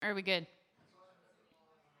Are we good?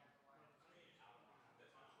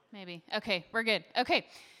 Maybe. Okay, we're good. Okay,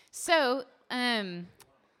 so,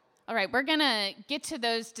 all right, we're going to get to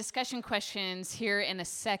those discussion questions here in a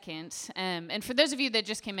second. And for those of you that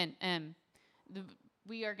just came in,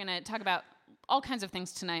 we are going to talk about all kinds of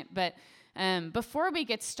things tonight. But before we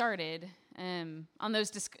get started on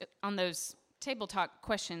those table talk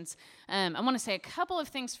questions, I want to say a couple of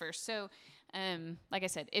things first. So, like I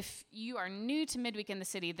said, if you are new to Midweek in the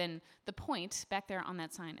City, then the point back there on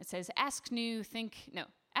that sign, it says, ask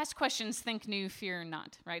questions, think new, fear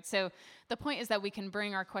not, right? So the point is that we can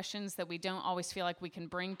bring our questions that we don't always feel like we can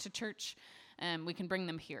bring to church. We can bring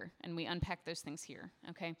them here, and we unpack those things here,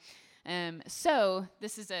 okay? So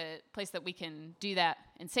this is a place that we can do that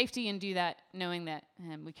in safety and do that knowing that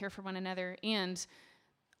we care for one another. And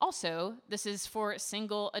also, this is for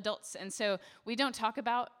single adults. And so we don't talk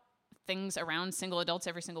about things around single adults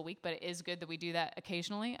every single week, but it is good that we do that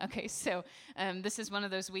occasionally. Okay, so this is one of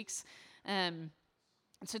those weeks.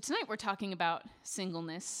 So tonight we're talking about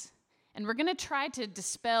singleness, and we're going to try to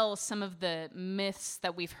dispel some of the myths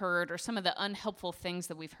that we've heard or some of the unhelpful things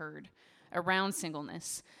that we've heard around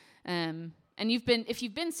singleness. And if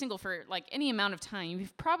you've been single for like any amount of time,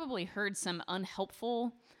 you've probably heard some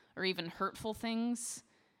unhelpful or even hurtful things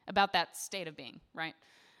about that state of being, right?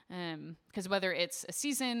 Because whether it's a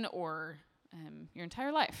season or your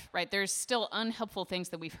entire life, right, there's still unhelpful things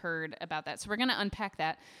that we've heard about that. So we're going to unpack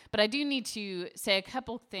that. But I do need to say a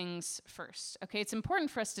couple things first, okay? It's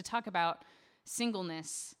important for us to talk about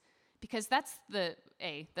singleness because that's the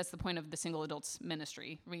point of the single adults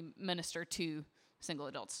ministry. We minister to single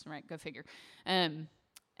adults, right? Go figure. And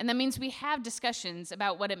that means we have discussions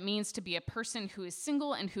about what it means to be a person who is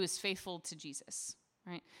single and who is faithful to Jesus,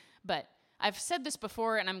 right? But I've said this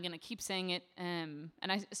before, and I'm going to keep saying it, and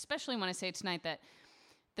I especially want to say tonight that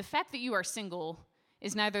the fact that you are single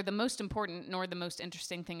is neither the most important nor the most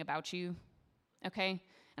interesting thing about you, okay?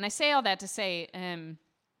 And I say all that to say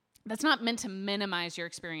that's not meant to minimize your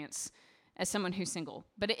experience as someone who's single,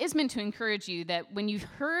 but it is meant to encourage you that when you've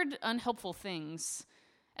heard unhelpful things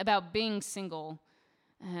about being single,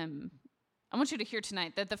 I want you to hear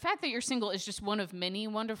tonight that the fact that you're single is just one of many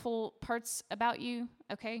wonderful parts about you,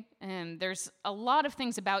 okay? And there's a lot of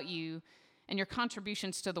things about you and your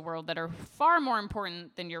contributions to the world that are far more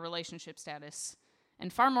important than your relationship status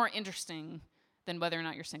and far more interesting than whether or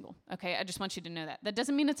not you're single, okay? I just want you to know that. That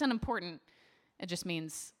doesn't mean it's unimportant. It just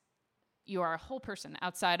means you are a whole person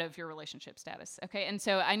outside of your relationship status, okay? And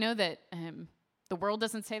so I know that the world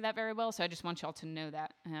doesn't say that very well, so I just want y'all to know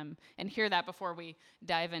that and hear that before we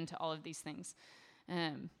dive into all of these things.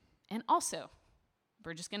 And also,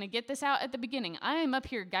 we're just going to get this out at the beginning. I am up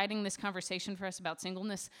here guiding this conversation for us about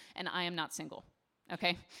singleness, and I am not single,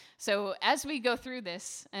 okay? So as we go through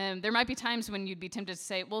this, there might be times when you'd be tempted to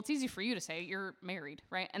say, well, it's easy for you to say you're married,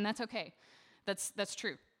 right? And that's okay. That's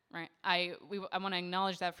true, right? I want to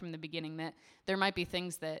acknowledge that from the beginning, that there might be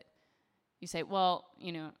things that you say, well,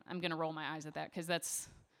 I'm going to roll my eyes at that because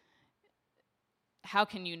how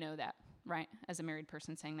can you know that, right, as a married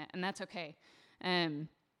person saying that? And that's okay. I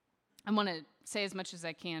want to say as much as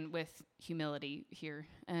I can with humility here.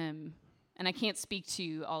 And I can't speak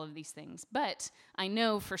to all of these things. But I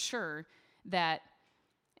know for sure that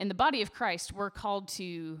in the body of Christ, we're called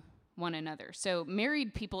to one another. So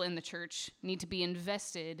married people in the church need to be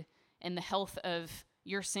invested in the health of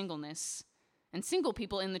your singleness. And single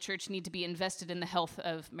people in the church need to be invested in the health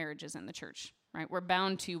of marriages in the church, right? We're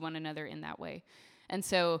bound to one another in that way. And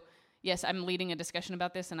so, yes, I'm leading a discussion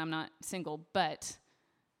about this, and I'm not single, but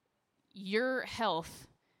your health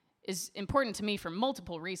is important to me for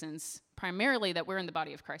multiple reasons, primarily that we're in the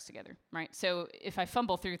body of Christ together, right? So if I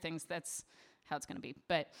fumble through things, that's how it's going to be.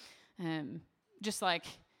 But just like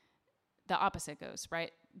the opposite goes,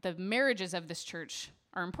 right? The marriages of this church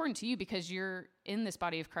are important to you because you're in this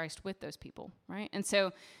body of Christ with those people, right? And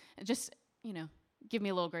so just, give me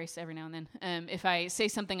a little grace every now and then. If I say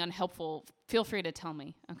something unhelpful, feel free to tell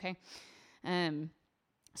me, okay?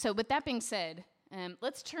 So with that being said,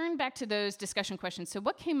 let's turn back to those discussion questions. So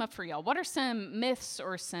what came up for y'all? What are some myths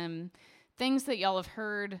or some things that y'all have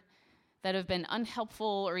heard that have been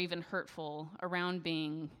unhelpful or even hurtful around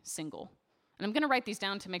being single? And I'm going to write these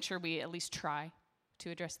down to make sure we at least try to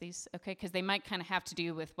address these, okay? Because they might kind of have to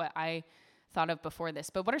do with what I thought of before this.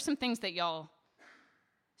 But what are some things that y'all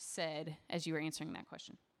said as you were answering that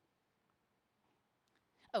question?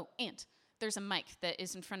 Oh, and there's a mic that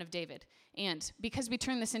is in front of David. And because we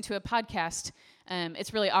turn this into a podcast,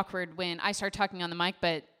 it's really awkward when I start talking on the mic,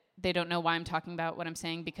 but they don't know why I'm talking about what I'm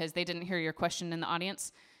saying because they didn't hear your question in the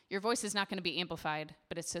audience. your voice is not going to be amplified,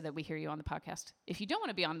 but it's so that we hear you on the podcast. If you don't want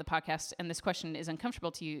to be on the podcast and this question is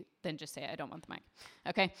uncomfortable to you, then just say, I don't want the mic.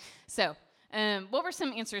 Okay? So, what were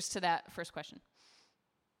some answers to that first question?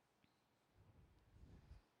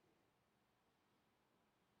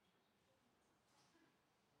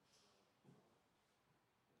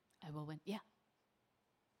 I will win. Yeah.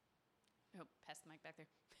 Oh, pass the mic back there.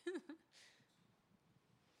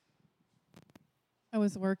 I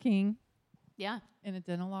was working Yeah. in a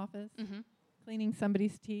dental office, Mm-hmm. cleaning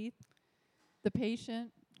somebody's teeth. The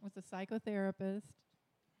patient was a psychotherapist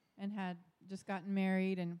and had just gotten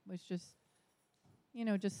married and was just,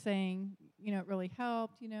 just saying, it really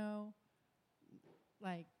helped,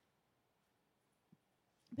 like,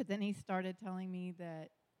 but then he started telling me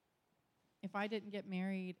that if I didn't get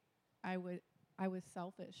married, I was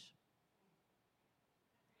selfish.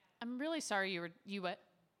 I'm really sorry you what?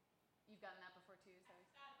 You've gotten that before too, sorry.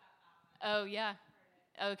 Oh, yeah.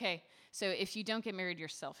 Okay. So if you don't get married, you're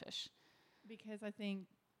selfish. Because I think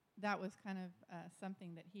that was kind of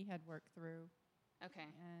something that he had worked through. Okay.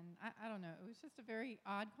 And I don't know. It was just a very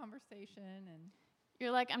odd conversation. And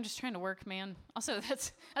you're like, I'm just trying to work, man. Also,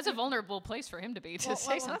 that's a vulnerable place for him to be, to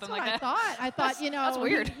say something like that. I thought, that's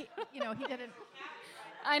weird. He didn't.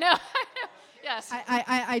 I know. Yes.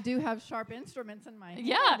 I do have sharp instruments in my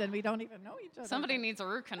hand, and we don't even know each other. Somebody needs a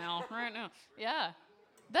root canal right now. Yeah.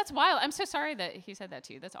 That's wild. I'm so sorry that he said that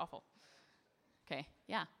to you. That's awful. Okay.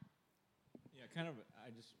 Yeah. Yeah, kind of,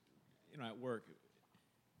 at work,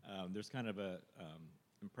 there's kind of a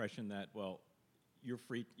impression that, well, you're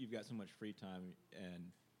free, you've got so much free time, and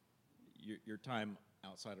your time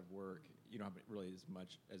outside of work, you don't have really as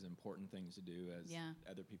much as important things to do as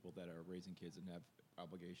other people that are raising kids and have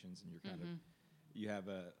obligations, and you're kind of, you have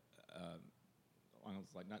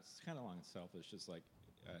along selfish, just like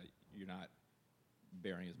you're not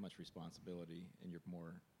bearing as much responsibility, and you're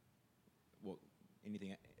more, well,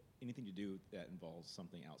 anything to do that involves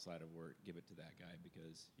something outside of work, give it to that guy,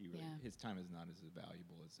 because his time is not as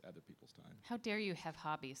valuable as other people's time. How dare you have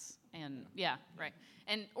hobbies? And right.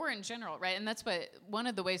 And or in general, right? And that's what one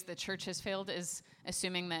of the ways the church has failed is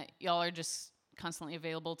assuming that y'all are just constantly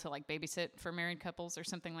available to like babysit for married couples or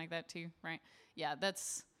something like that too, right? Yeah,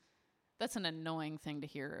 that's an annoying thing to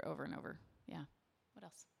hear over and over. Yeah. What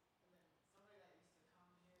else?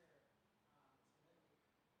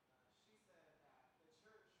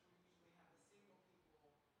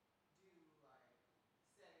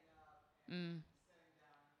 Setting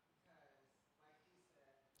down because, like you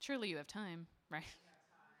said, surely you have time, right?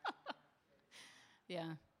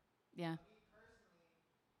 Yeah. Yeah. Me personally,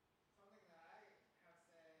 something that I have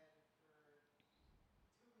said for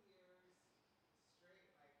 2 years straight,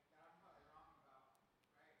 like that I'm probably wrong about, right,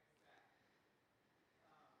 is that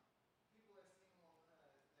people are single because they're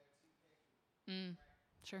too picky, right?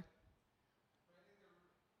 Sure.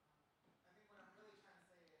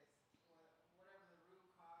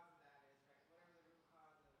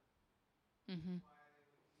 Mm-hmm. Why they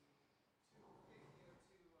would be too picky or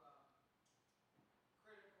too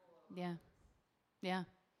critical of others.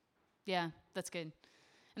 Yeah, that's good.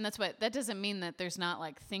 And that doesn't mean that there's not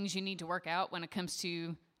like things you need to work out when it comes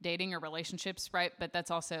to dating or relationships, right? But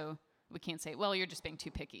that's also, we can't say, well, you're just being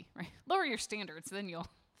too picky, right? Lower your standards, then you'll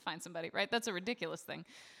find somebody, right? That's a ridiculous thing.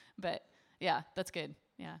 But yeah, that's good.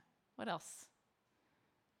 Yeah. What else?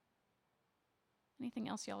 Anything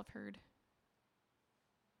else y'all have heard?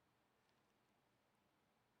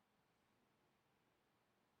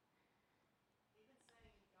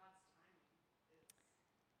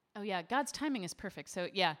 Oh, yeah, God's timing is perfect. So,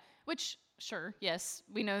 yeah, which, sure, yes,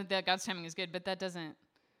 we know that God's timing is good, but that doesn't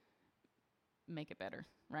make it better,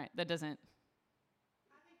 right? That doesn't.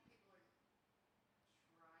 I think people are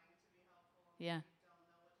trying to be helpful. Yeah.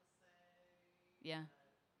 Don't know what to say. Yeah.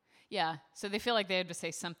 Yeah, so they feel like they have to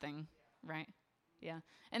say something, right? Yeah.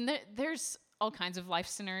 And there's all kinds of life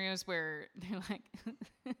scenarios where they're like,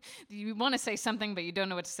 you want to say something, but you don't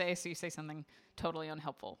know what to say, so you say something totally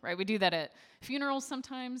unhelpful, right? We do that at funerals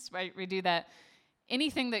sometimes, right? We do that.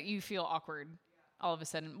 Anything that you feel awkward, all of a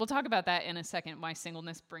sudden. We'll talk about that in a second, why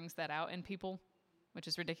singleness brings that out in people, which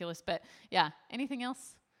is ridiculous. But, yeah, anything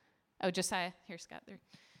else? Oh, Josiah. Here, Scott. There.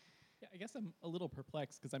 Yeah, I guess I'm a little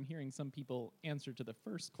perplexed because I'm hearing some people answer to the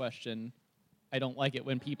first question, I don't like it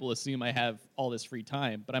when people assume I have all this free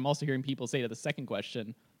time. But I'm also hearing people say to the second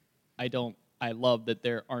question, I love that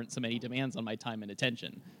there aren't so many demands on my time and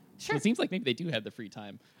attention. Sure. So it seems like maybe they do have the free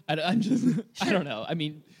time. I'm just, sure. I don't know. I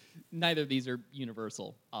mean, neither of these are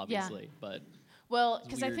universal, obviously. Yeah. But well,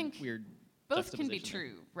 because I think weird both can be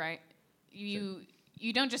true, right? You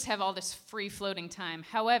don't just have all this free floating time.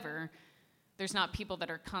 However, there's not people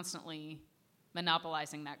that are constantly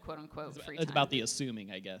monopolizing that quote unquote free It's time. about the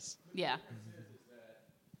assuming, I guess. Yeah. What it says is that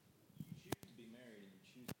you choose to be married and you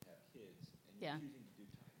choose to have kids, and you're Yeah. choosing to do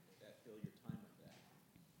fill your time with that.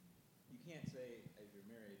 You can't say, as you're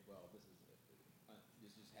married, well, this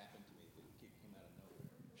just happened to me. It came out of nowhere.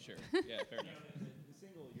 Sure. Yeah, fair enough. The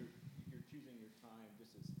single, you're choosing your time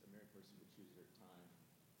just as a married person would choose their time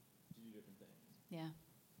to do different things. Yeah.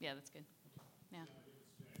 Yeah, that's good. Yeah.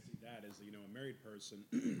 I see that as, a married person,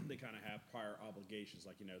 they kind of have prior obligations.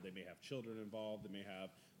 Like, they may have children involved. They may have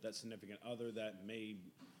that significant other that may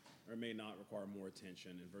or may not require more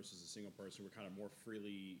attention. And versus a single person, we're kind of more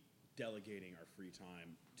freely delegating our free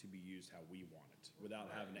time to be used how we want it without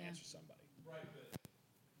having to answer somebody. Right, but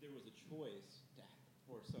there was a choice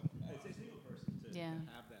for some, as a single person, to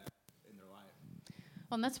have that in their life.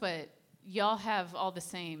 Well, and that's what y'all have all the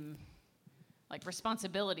same, like,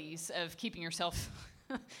 responsibilities of keeping yourself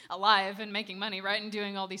alive and making money, right, and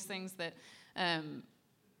doing all these things that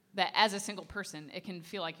that as a single person, it can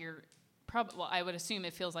feel like you're well, I would assume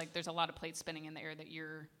it feels like there's a lot of plates spinning in the air that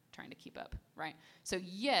you're trying to keep up, right? So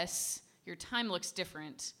yes, your time looks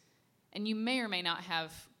different, and you may or may not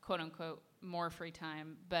have quote unquote more free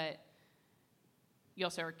time, but you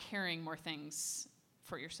also are carrying more things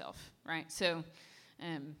for yourself, right? So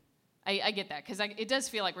I get that, because it does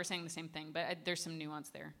feel like we're saying the same thing, but there's some nuance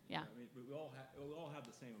there. Yeah. I mean, we all have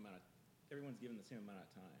the same amount of. Everyone's given the same amount of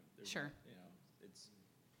time. There's Sure. not, it's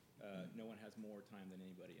no one has more time than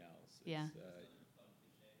anybody else. Yeah. It's,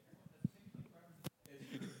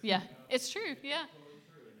 Yeah, it's true. Yeah.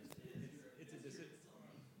 it's a decision.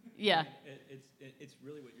 Yeah. It's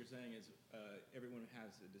really what you're saying is everyone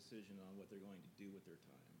has a decision on what they're going to do with their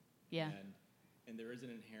time. Yeah. And there is an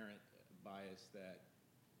inherent bias that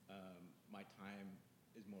my time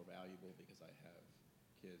is more valuable because I have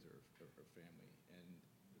kids or family, and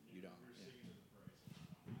you don't.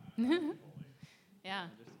 Yeah.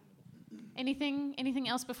 Anything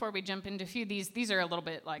else before we jump into a few? These are a little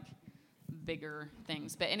bit like bigger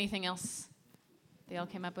things, but anything else they all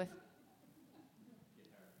came up with?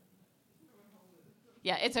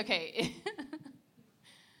 Yeah, it's okay.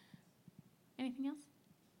 Anything else?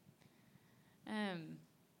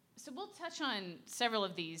 So we'll touch on several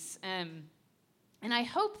of these, and I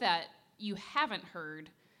hope that you haven't heard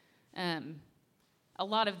a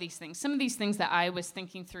lot of these things. Some of these things that I was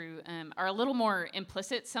thinking through are a little more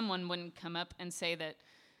implicit. Someone wouldn't come up and say that,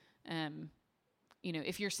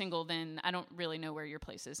 if you're single, then I don't really know where your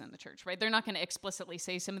place is in the church, right? They're not going to explicitly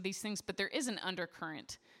say some of these things, but there is an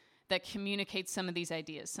undercurrent that communicates some of these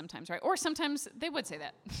ideas sometimes, right? Or sometimes they would say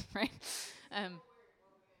that, right?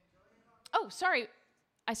 Oh, sorry,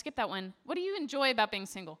 I skipped that one. What do you enjoy about being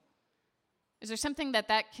single? Is there something that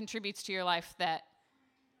contributes to your life that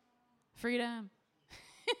freedom?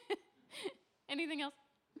 Anything else?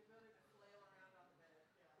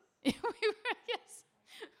 Yes.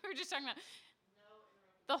 We were just talking about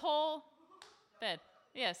the whole bed.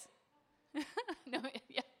 Yes. No,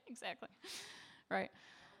 yeah, exactly. Right.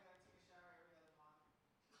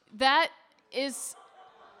 That is,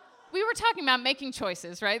 we were talking about making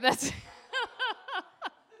choices, right? That's,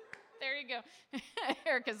 there you go.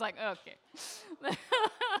 Erica's like, okay.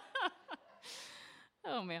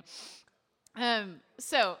 Oh, man.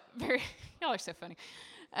 So y'all are so funny.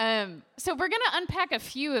 So we're going to unpack a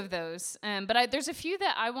few of those, but there's a few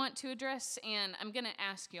that I want to address, and I'm going to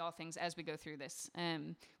ask you all things as we go through this.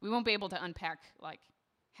 We won't be able to unpack like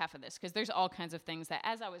half of this, because there's all kinds of things that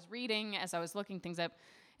as I was reading, as I was looking things up,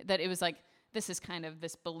 that it was like, this is kind of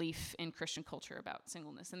this belief in Christian culture about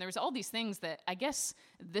singleness. And there was all these things that I guess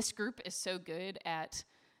this group is so good at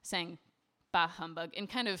saying, bah humbug, and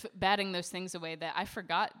kind of batting those things away, that I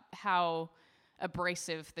forgot how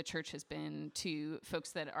abrasive the church has been to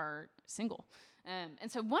folks that are single.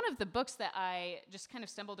 And so one of the books that I just kind of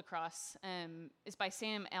stumbled across is by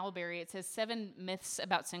Sam Alberry. It says 7 Myths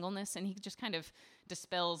About Singleness, and he just kind of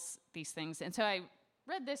dispels these things. And so I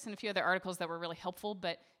read this and a few other articles that were really helpful,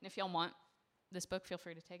 and if y'all want this book, feel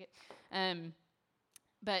free to take it.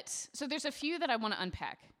 But so there's a few that I want to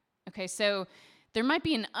unpack. Okay, so there might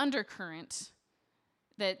be an undercurrent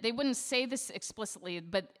that they wouldn't say this explicitly,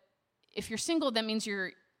 but if you're single, that means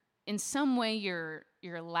you're in some way you're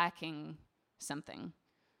lacking something,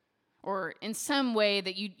 or in some way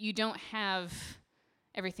that you don't have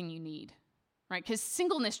everything you need, right? Because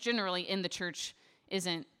singleness generally in the church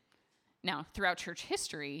isn't, now throughout church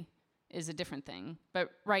history is a different thing,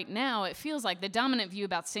 but right now it feels like the dominant view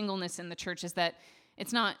about singleness in the church is that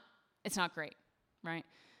it's not great, right?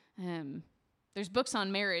 There's books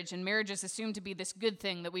on marriage, and marriage is assumed to be this good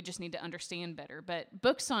thing that we just need to understand better. But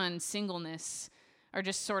books on singleness are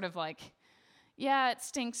just sort of like, yeah, it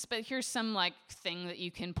stinks, but here's some like thing that you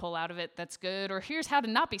can pull out of it that's good, or here's how to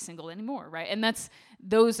not be single anymore, right? And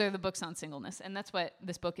those are the books on singleness, and that's what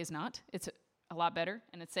this book is not. It's a lot better,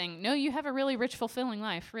 and it's saying, no, you have a really rich, fulfilling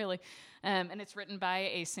life, really. And it's written by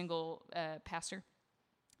a single pastor.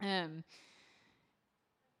 And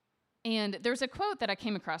there's a quote that I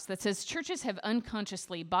came across that says, churches have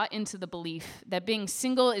unconsciously bought into the belief that being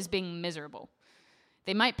single is being miserable.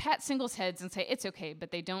 They might pat singles' heads and say, it's okay, but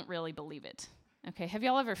they don't really believe it. Okay, have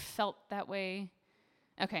y'all ever felt that way?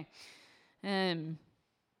 Okay. And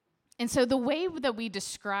so the way that we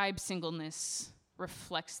describe singleness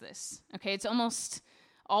reflects this. Okay, it's almost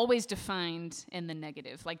always defined in the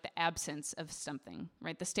negative, like the absence of something,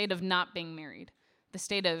 right? The state of not being married, the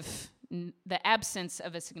state of the absence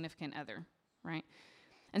of a significant other, right?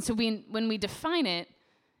 And so when we define it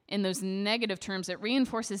in those negative terms, it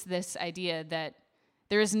reinforces this idea that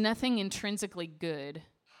there is nothing intrinsically good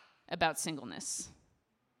about singleness,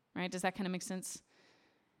 right? Does that kind of make sense?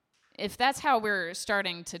 If that's how we're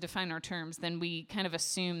starting to define our terms, then we kind of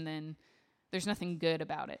assume then there's nothing good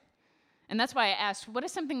about it. And that's why I asked, what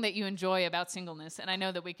is something that you enjoy about singleness? And I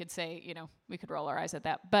know that we could say, we could roll our eyes at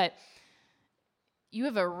that, but you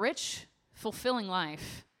have a rich, fulfilling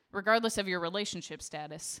life, regardless of your relationship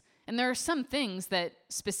status. And there are some things that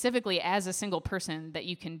specifically as a single person that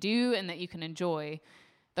you can do and that you can enjoy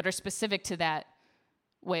that are specific to that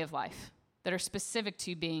way of life, that are specific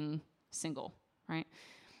to being single, right?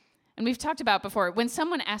 And we've talked about before, when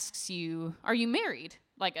someone asks you, are you married?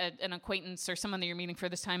 Like an acquaintance or someone that you're meeting for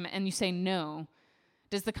this time, and you say no,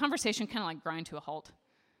 does the conversation kind of like grind to a halt?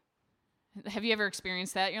 Have you ever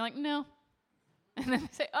experienced that? You're like, no. And then they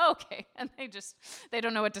say, oh, okay. And they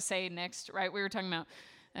don't know what to say next, right? We were talking about,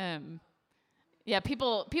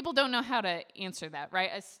 people don't know how to answer that,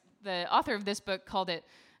 right? As the author of this book called it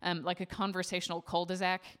like a conversational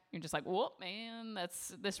cul-de-sac. You're just like, whoa, man,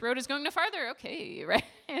 this road is going no farther. Okay, right?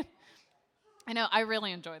 I know, I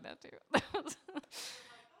really enjoyed that too.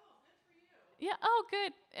 Yeah, oh,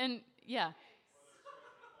 good. And yeah.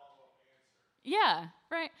 Yeah,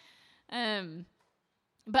 right.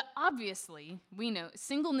 But obviously, we know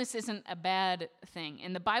singleness isn't a bad thing.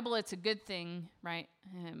 In the Bible, it's a good thing, right?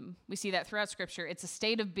 We see that throughout Scripture. It's a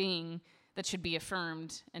state of being that should be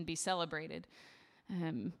affirmed and be celebrated.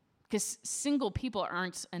 Because single people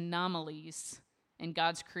aren't anomalies in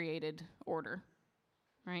God's created order,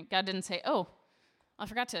 right? God didn't say, oh, I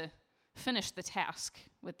forgot to finish the task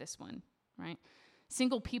with this one, right?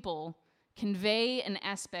 Single people convey an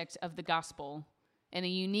aspect of the gospel in a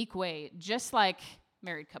unique way, just like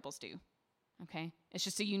married couples do, okay? It's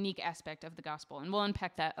just a unique aspect of the gospel, and we'll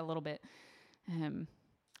unpack that a little bit.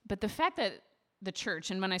 But the fact that the church,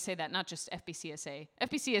 and when I say that, not just FBCSA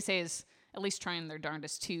is at least trying their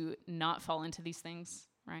darndest to not fall into these things,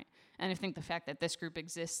 right? And I think the fact that this group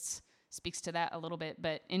exists speaks to that a little bit.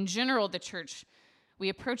 But in general, the church, we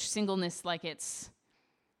approach singleness like it's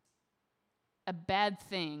a bad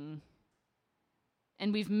thing,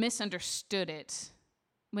 and we've misunderstood it.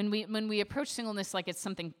 When we approach singleness like it's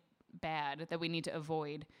something bad that we need to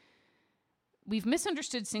avoid, we've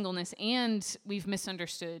misunderstood singleness and we've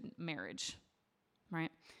misunderstood marriage,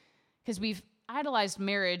 right? Because we've idolized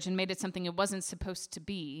marriage and made it something it wasn't supposed to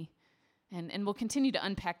be. And we'll continue to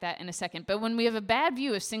unpack that in a second. But when we have a bad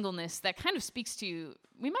view of singleness, that kind of speaks to,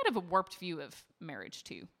 we might have a warped view of marriage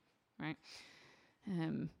too, right?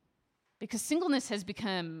 Because singleness has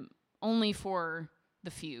become only for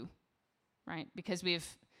the few, right? Because we've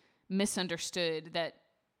misunderstood that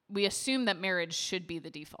we assume that marriage should be the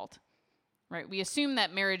default, right? We assume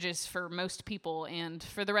that marriage is for most people, and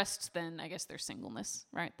for the rest, then I guess there's singleness,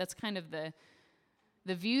 right? That's kind of the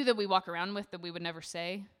view that we walk around with that we would never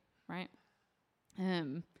say, right?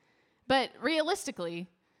 But realistically,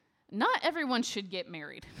 not everyone should get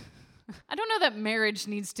married. I don't know that marriage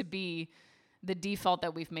needs to be the default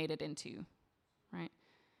that we've made it into, right?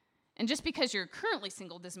 And just because you're currently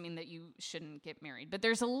single doesn't mean that you shouldn't get married. But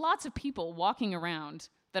there's lots of people walking around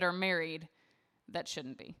that are married that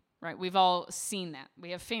shouldn't be, right? We've all seen that.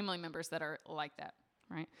 We have family members that are like that,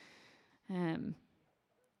 right? And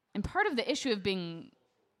part of the issue of being,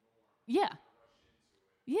 yeah.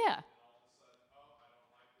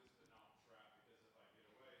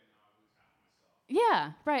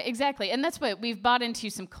 Yeah, right, exactly. And that's what we've bought into,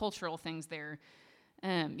 some cultural things there.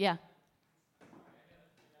 Yeah.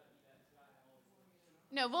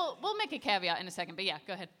 No, we'll make a caveat in a second, but yeah,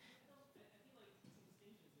 go ahead.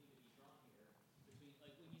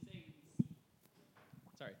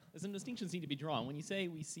 Sorry, some distinctions need to be drawn. When you say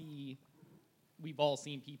we've all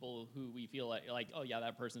seen people who we feel like, oh yeah,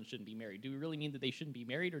 that person shouldn't be married. Do we really mean that they shouldn't be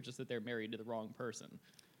married, or just that they're married to the wrong person?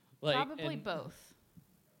 Like, Probably and, both.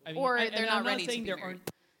 I Or and they're I'm not ready to saying be there married.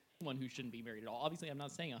 aren't anyone who shouldn't be married at all. Obviously, I'm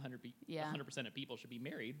not saying 100% Yeah. of people should be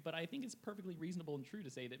married, but I think it's perfectly reasonable and true to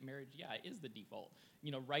say that marriage, is the default.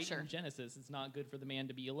 Right Sure. in Genesis, it's not good for the man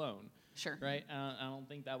to be alone. Sure. Right? I don't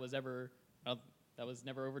think that was never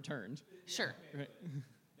overturned. Sure. Right.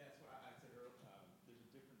 That's what I said earlier. There's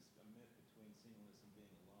a difference, a myth between singleness and being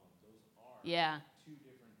alone. Those are Yeah. two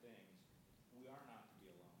different things. We are not to be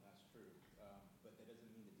alone. That's true. But that doesn't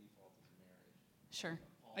mean the default is marriage. Sure.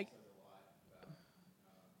 Paul I- says a lot about.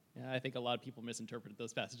 Yeah, I think a lot of people misinterpret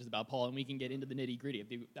those passages about Paul, and we can get into the nitty gritty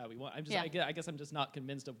that we want. I guess I'm just not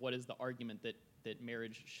convinced of what is the argument that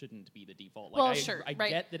marriage shouldn't be the default. Well, sure, I right.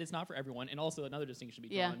 get that it's not for everyone, and also another distinction should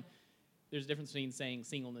be Yeah. drawn. There's a difference between saying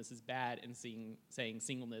singleness is bad and saying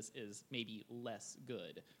singleness is maybe less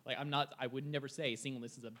good. Like I would never say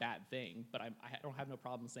singleness is a bad thing, but I don't have no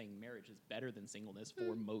problem saying marriage is better than singleness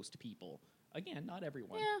for most people. Again, not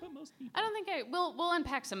everyone, Yeah. but most people. I don't think we'll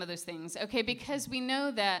unpack some of those things, okay? Because we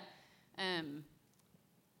know that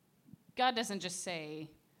God doesn't just say,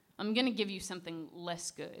 "I'm going to give you something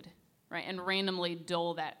less good," right, and randomly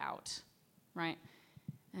dole that out, right?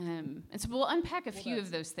 And so we'll unpack a few of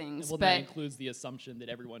those things. Well, but that includes the assumption that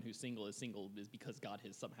everyone who's single is because God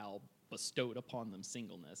has somehow bestowed upon them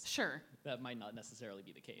singleness. sure, That might not necessarily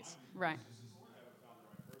be the case. right, This is I haven't found the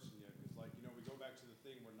right person yet because, we go back to the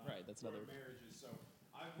thing where not Right, that's where another- marriage is. So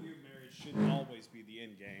I view marriage shouldn't always be the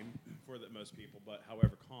end game for most people, but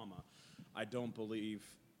however, I don't believe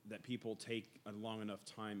that people take a long enough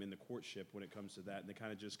time in the courtship when it comes to that, and they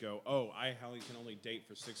kind of just go, "Oh, I can only date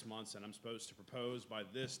for 6 months, and I'm supposed to propose by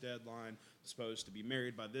this deadline, supposed to be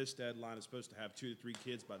married by this deadline, I'm supposed to have 2 to 3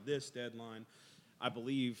 kids by this deadline." I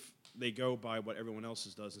believe they go by what everyone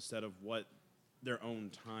else's does instead of what their own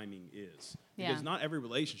timing is, Yeah. because not every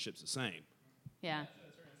relationship's the same. yeah,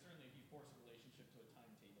 Certainly, if you force a relationship to a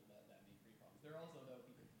timetable, that may create problems. There are also, though,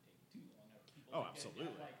 people who take too long. People Oh, who absolutely.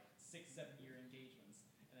 have 6-7 year engagements,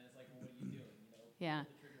 and then it's like, well, what are you doing? yeah.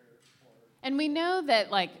 Pull the trigger for. And we know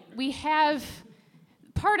that, we have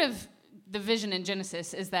part of the vision in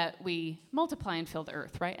Genesis is that we multiply and fill the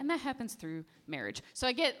earth, right? And that happens through marriage. So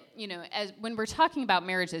I get, as when we're talking about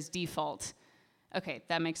marriage as default, okay,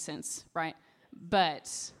 that makes sense, right?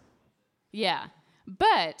 But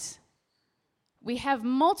we have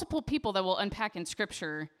multiple people that will unpack in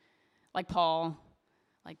Scripture, like Paul,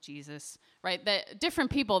 like Jesus, right? That different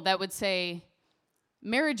people that would say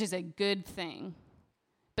marriage is a good thing.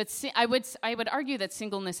 But I would argue that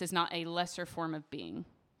singleness is not a lesser form of being,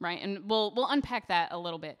 right? And we'll unpack that a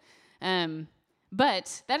little bit.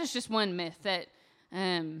 But that is just one myth that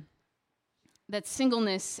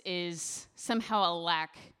singleness is somehow a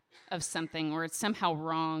lack of something, or it's somehow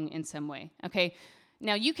wrong in some way. Okay,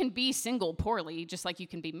 now you can be single poorly, just like you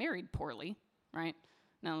can be married poorly, right?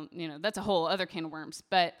 Now that's a whole other can of worms.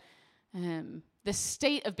 But the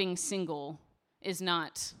state of being single is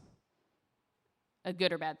not a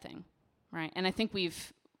good or bad thing, right? And I think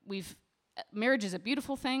marriage is a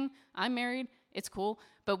beautiful thing. I'm married, it's cool,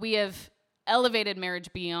 but we have elevated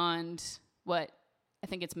marriage beyond what I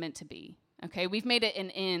think it's meant to be, okay? We've made it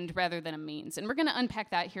an end rather than a means, and we're going to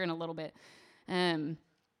unpack that here in a little bit.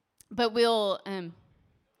 But we'll,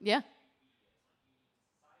 yeah?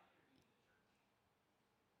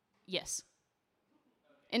 Yes.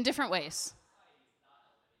 In different ways.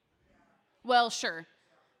 Well, sure.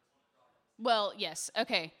 Well, yes.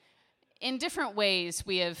 Okay. In different ways,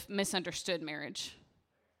 we have misunderstood marriage.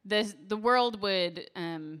 The world would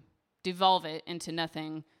devolve it into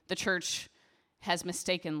nothing. The church has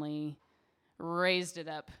mistakenly raised it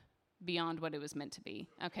up beyond what it was meant to be.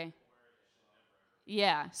 Okay.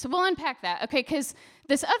 Yeah. So we'll unpack that. Okay, because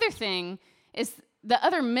this other thing is the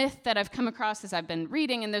other myth that I've come across as I've been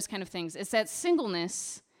reading and those kind of things is that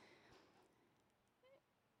singleness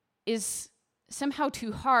is somehow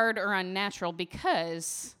too hard or unnatural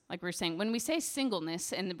because, like we were saying, when we say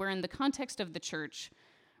singleness and we're in the context of the church,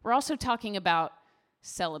 we're also talking about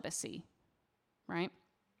celibacy, right?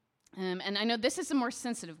 And I know this is a more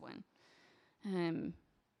sensitive one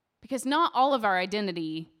because not all of our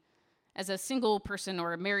identity as a single person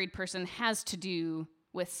or a married person has to do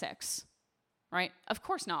with sex, right? Of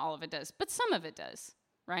course not all of it does, but some of it does,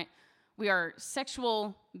 right? We are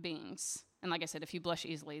sexual beings. And like I said, if you blush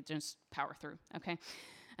easily, just power through, okay?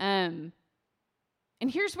 And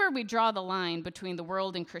here's where we draw the line between the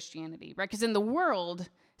world and Christianity, right? Because in the world,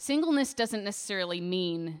 singleness doesn't necessarily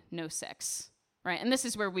mean no sex, right? And this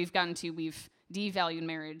is where we've devalued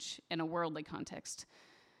marriage in a worldly context.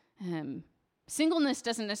 Singleness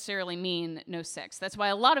doesn't necessarily mean no sex. That's why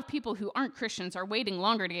a lot of people who aren't Christians are waiting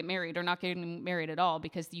longer to get married or not getting married at all,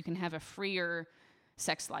 because you can have a freer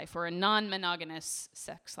sex life or a non-monogamous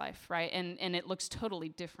sex life, right? And it looks totally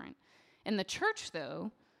different. In the church,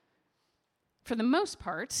 though, for the most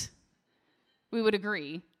part, we would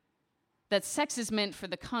agree that sex is meant for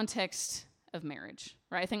the context of marriage,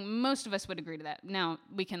 right? I think most of us would agree to that. Now,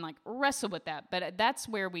 we can wrestle with that, but that's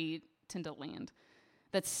where we tend to land,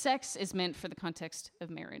 that sex is meant for the context of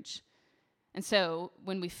marriage. And so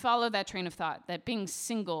when we follow that train of thought, that being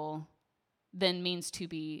single then means to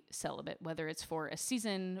be celibate, whether it's for a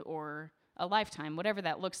season or a lifetime, whatever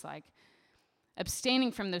that looks like,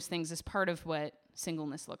 abstaining from those things is part of what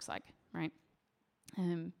singleness looks like, right?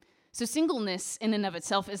 So singleness in and of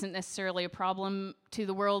itself isn't necessarily a problem to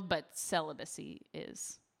the world, but celibacy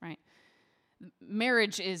is, right?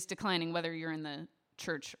 Marriage is declining whether you're in the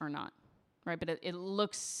church or not, right? But it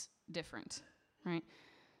looks different, right?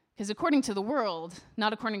 Because according to the world,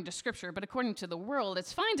 not according to Scripture, but according to the world,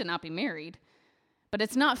 it's fine to not be married, but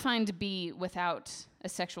it's not fine to be without a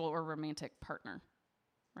sexual or romantic partner,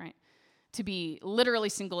 right? To be literally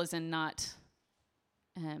single as in not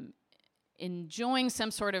enjoying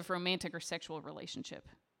some sort of romantic or sexual relationship,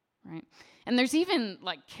 right? And there's even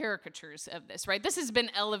caricatures of this, right? This has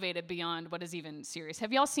been elevated beyond what is even serious.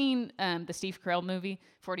 Have y'all seen the Steve Carell movie,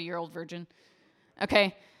 40-Year-Old Virgin?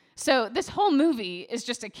 Okay. So this whole movie is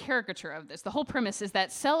just a caricature of this. The whole premise is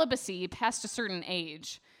that celibacy past a certain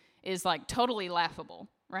age is totally laughable,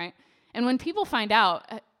 right? And when people find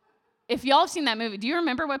out, if y'all have seen that movie, do you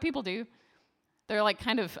remember what people do? They're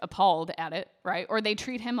kind of appalled at it, right? Or they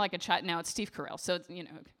treat him like a child. Now it's Steve Carell, so it's,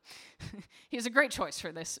 he's a great choice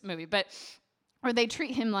for this movie. Or they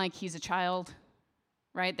treat him like he's a child,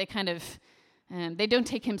 right? They kind of, they don't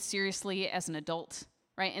take him seriously as an adult.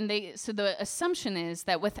 Right, and so the assumption is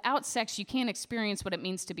that without sex, you can't experience what it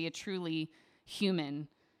means to be a truly human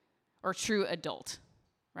or true adult,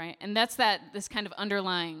 right? And that's this kind of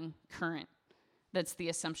underlying current. That's the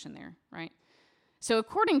assumption there, right? So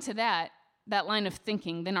according to that line of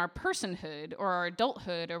thinking, then our personhood or our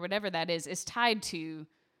adulthood or whatever that is tied to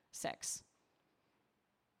sex.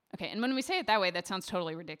 Okay, and when we say it that way, that sounds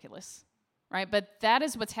totally ridiculous, right? But that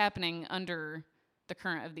is what's happening under the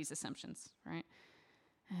current of these assumptions, right?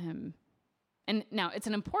 And now, it's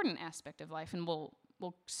an important aspect of life, and we'll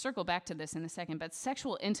circle back to this in a second, but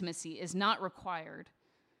sexual intimacy is not required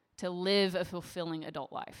to live a fulfilling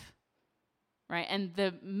adult life, right? And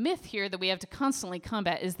the myth here that we have to constantly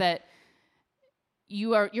combat is that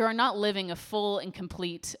you are not living a full and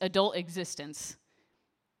complete adult existence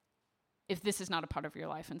if this is not a part of your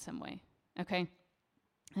life in some way, okay?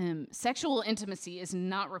 Sexual intimacy is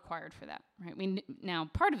not required for that, right? Now,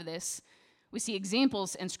 part of this, we see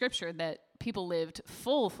examples in Scripture that people lived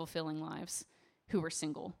full, fulfilling lives who were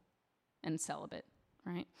single and celibate,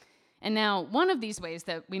 right? And now, one of these ways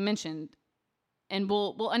that we mentioned, and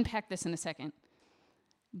we'll unpack this in a second,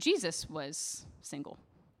 Jesus was single,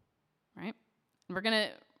 right?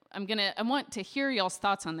 And I want to hear y'all's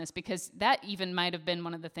thoughts on this, because that even might have been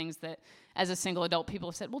one of the things that, as a single adult, people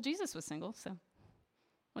have said, well, Jesus was single, so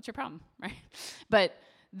what's your problem, right? But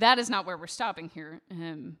that is not where we're stopping here.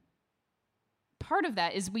 Part of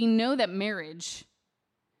that is we know that marriage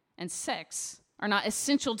and sex are not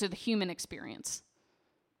essential to the human experience,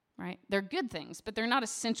 right? They're good things, but they're not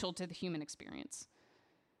essential to the human experience.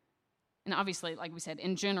 And obviously, like we said,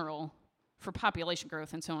 in general, for population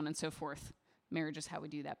growth and so on and so forth, marriage is how we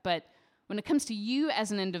do that. But when it comes to you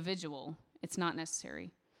as an individual, it's not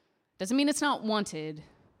necessary. Doesn't mean it's not wanted,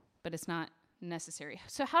 but it's not necessary.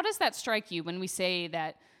 So how does that strike you when we say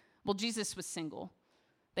that, well, Jesus was single,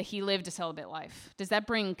 that he lived a celibate life? Does that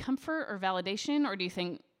bring comfort or validation, or do you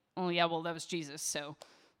think, oh yeah, well, that was Jesus, so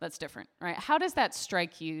that's different, right? How does that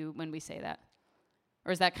strike you when we say that?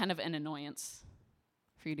 Or is that kind of an annoyance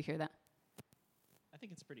for you to hear that? I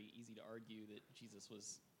think it's pretty easy to argue that Jesus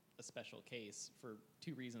was a special case for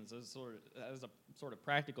two reasons. As a sort of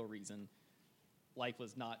practical reason, life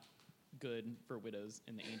was not good for widows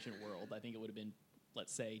in the ancient world. I think it would have been,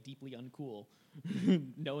 let's say, deeply uncool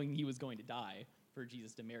knowing he was going to die for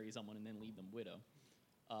Jesus to marry someone and then leave them widow.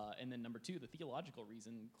 And then number two, the theological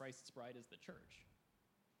reason, Christ's bride is the church.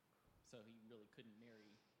 So he really couldn't marry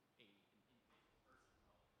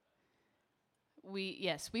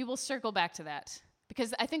a we will circle back to that,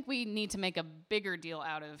 because I think we need to make a bigger deal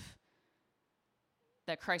out of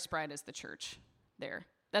that Christ's bride is the church there.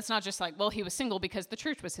 That's not just like, well, he was single because the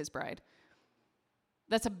church was his bride.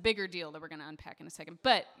 That's a bigger deal that we're going to unpack in a second.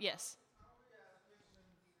 But yes.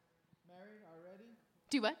 Married already?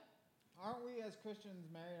 Do what? Aren't we as Christians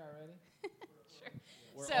married already? Sure.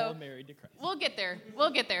 We're all married to Christ. We'll get there.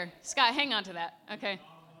 We'll get there. Scott, hang on to that. Okay.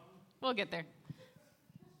 We'll get there.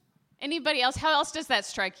 Anybody else? How else does that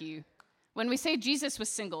strike you When we say Jesus was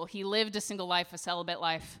single, he lived a single life, a celibate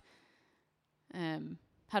life.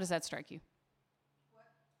 How does that strike you?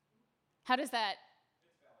 How does that?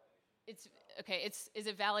 It's okay. Is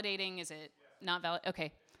it validating? Is it not valid?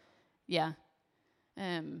 Okay, yeah.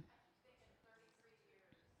 Um,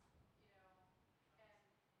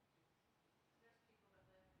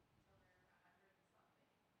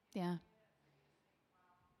 yeah.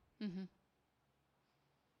 Mhm.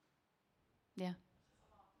 Yeah.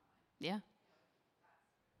 Yeah.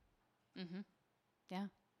 Mhm. Yeah.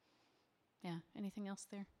 Yeah. Anything else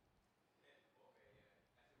there?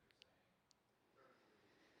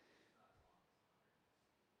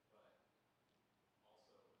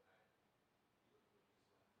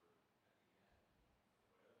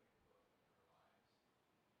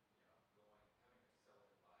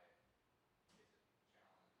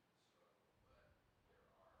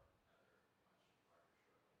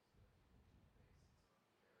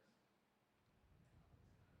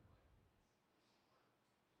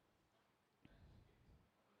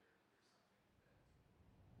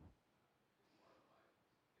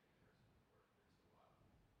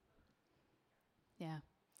 Yeah.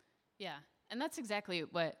 Yeah. And that's exactly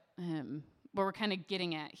what we're kind of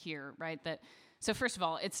getting at here, right? That so first of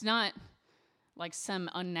all, it's not like some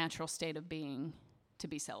unnatural state of being to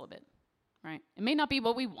be celibate, right? It may not be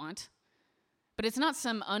what we want, but it's not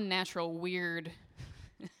some unnatural, weird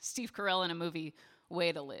Steve Carell in a movie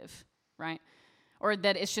way to live, right? Or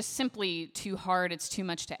that it's just simply too hard, it's too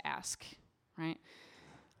much to ask, right?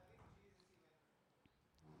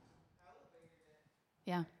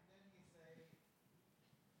 Yeah. Didn't he say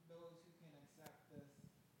those who can accept this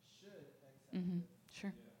should accept Mm-hmm. this?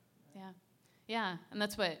 Sure. Yeah. Yeah. And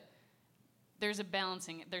that's what there's a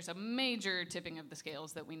balancing, there's a major tipping of the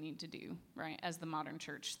scales that we need to do, right, as the modern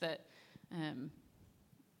church that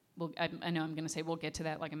I know I'm going to say we'll get to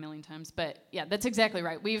that like a million times, but yeah, that's exactly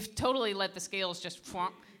right. We've totally let the scales just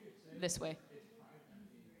flop this way.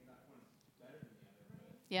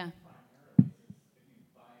 Yeah.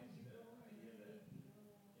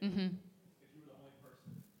 Mm-hmm.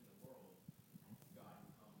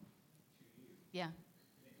 Yeah.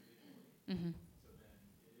 Mm-hmm.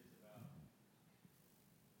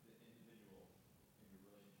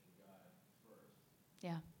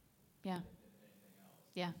 Yeah. Yeah.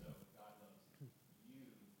 Yeah.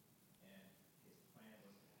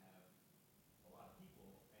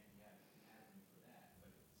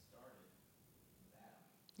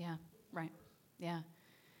 Yeah. Right. Yeah.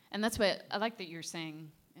 And that's what I like that you're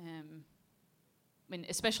saying.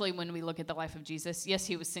 Especially when we look at the life of Jesus. Yes,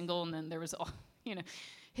 he was single, and then there was all,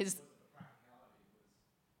 his.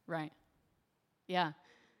 Right. Yeah.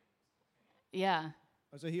 Yeah.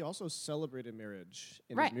 So he also celebrated marriage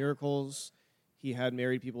in Right. his miracles. He had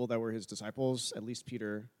married people that were his disciples, at least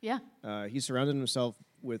Peter. Yeah. He surrounded himself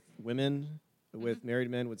with women, with married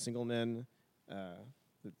men, with single men,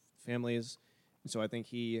 with families. And so I think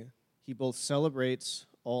he both celebrates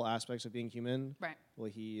all aspects of being human. Right. Well,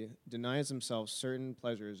 he denies himself certain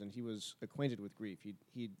pleasures, and he was acquainted with grief.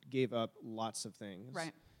 He gave up lots of things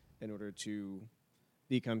Right. in order to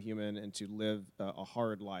become human and to live a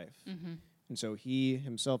hard life. Mm-hmm. And so he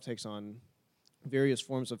himself takes on various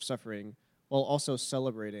forms of suffering while also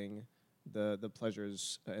celebrating the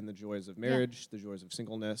pleasures and the joys of marriage, the joys of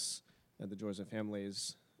singleness, and the joys of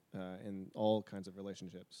families, and all kinds of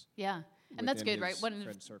relationships. Yeah. And that's within good, right? his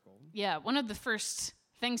friend circle. Yeah. One of the first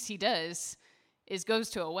things he does is goes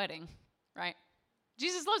to a wedding, right?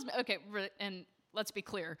 Jesus loves me. Okay. And let's be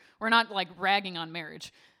clear. We're not like ragging on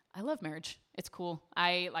marriage. I love marriage. It's cool.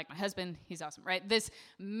 I like my husband. He's awesome, right? This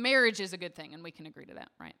marriage is a good thing, and we can agree to that,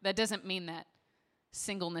 right? That doesn't mean that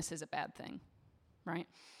singleness is a bad thing, right?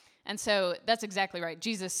 And so that's exactly right.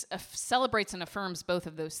 Jesus celebrates and affirms both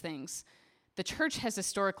of those things. The church has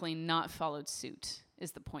historically not followed suit,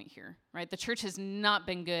 is the point here, right? The church has not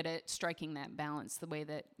been good at striking that balance the way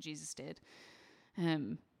that Jesus did.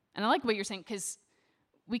 And I like what you're saying, because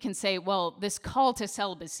we can say, well, this call to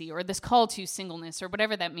celibacy or this call to singleness or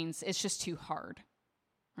whatever that means, it's just too hard,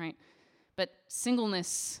 right? But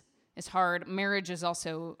singleness is hard. Marriage is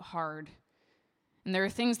also hard. And there are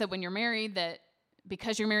things that when you're married that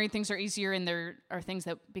because you're married, things are easier, and there are things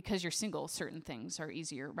that because you're single, certain things are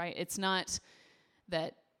easier, right? It's not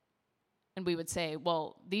that, and we would say,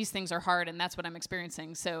 well, these things are hard, and that's what I'm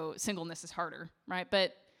experiencing, so singleness is harder, right?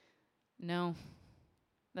 But no,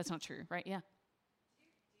 that's not true, right? Yeah.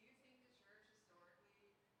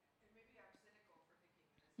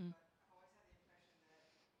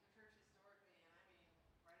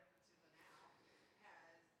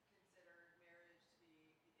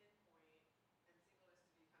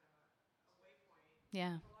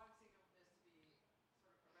 Yeah.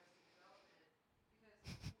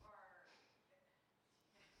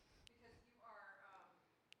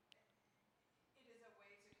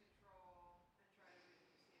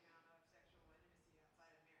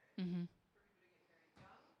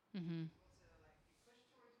 Mm-hmm. Mm-hmm.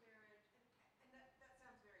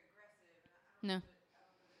 No.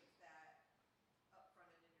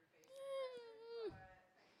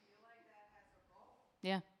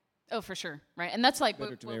 Yeah. Oh, for sure. Right. And that's like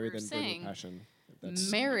Better what to we marry were than burn with saying. passion.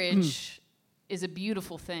 That's Marriage is a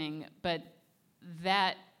beautiful thing, but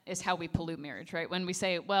that is how we pollute marriage, right? When we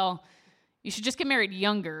say, well, you should just get married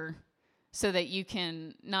younger so that you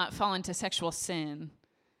can not fall into sexual sin,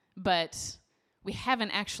 but we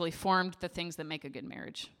haven't actually formed the things that make a good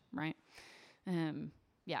marriage, right?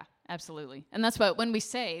 Yeah, absolutely. And that's what, when we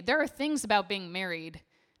say, there are things about being married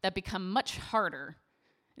that become much harder.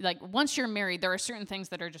 Like, once you're married, there are certain things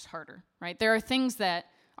that are just harder, right? There are things that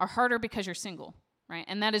are harder because you're single, right?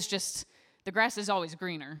 And that is just, the grass is always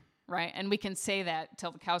greener, right? And we can say that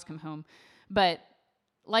till the cows come home. But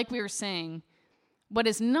like we were saying, what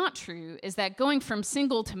is not true is that going from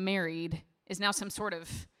single to married is now some sort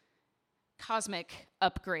of cosmic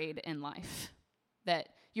upgrade in life. That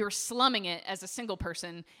you're slumming it as a single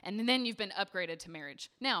person, and then you've been upgraded to marriage.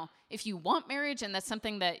 Now, if you want marriage and that's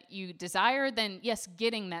something that you desire, then yes,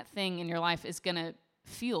 getting that thing in your life is going to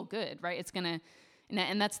feel good, right? It's going to,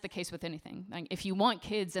 and that's the case with anything. Like, if you want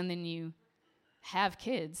kids and then you have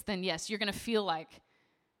kids, then yes, you're going to feel like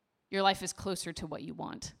your life is closer to what you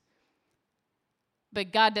want.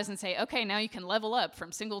 But God doesn't say, okay, now you can level up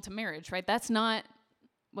from single to marriage, right? That's not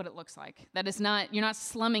what it looks like. That is not, you're not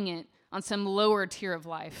slumming it on some lower tier of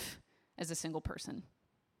life as a single person,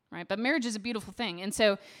 right? But marriage is a beautiful thing. And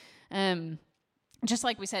so, just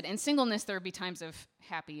like we said, in singleness, there would be times of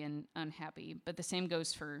happy and unhappy, but the same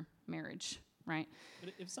goes for marriage, right?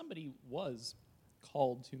 But if somebody was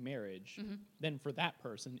called to marriage, then for that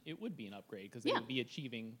person, it would be an upgrade because they would be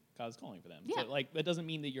achieving God's calling for them. Yeah. So, like, that doesn't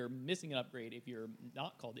mean that you're missing an upgrade if you're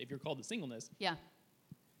not called. If you're called to singleness, Yeah.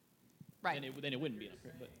 Right. then it wouldn't be an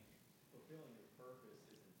upgrade. But Fulfilling your purpose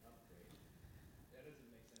is an upgrade. That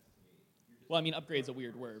doesn't make sense to me. well, I mean, upgrade's a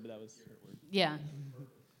weird word, but that was a word. Yeah.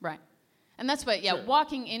 Right. And that's what, Sure.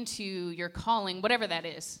 walking into your calling, whatever that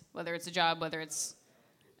is, whether it's a job, whether it's,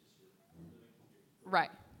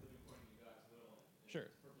 right. Sure.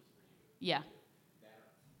 Yeah.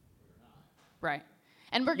 Right.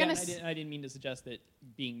 And we're Yeah, going and to, I didn't mean to suggest that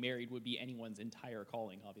being married would be anyone's entire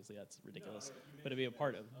calling. Obviously, that's ridiculous. But it'd be a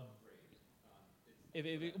part of.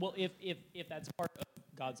 If that's part of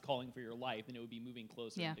God's calling for your life, then it would be moving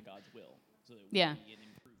closer into God's will. So it would be an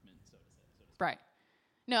improvement, so to say. right.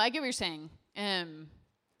 No, I get what you're saying.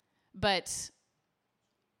 But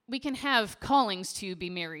we can have callings to be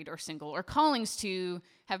married or single, or callings to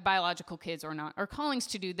have biological kids or not, or callings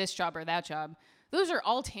to do this job or that job. Those are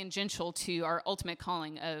all tangential to our ultimate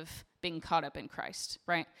calling of being caught up in Christ,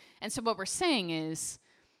 right? And so what we're saying is,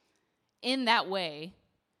 in that way,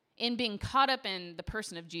 in being caught up in the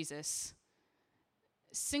person of Jesus,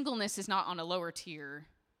 singleness is not on a lower tier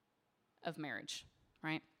of marriage,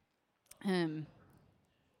 right?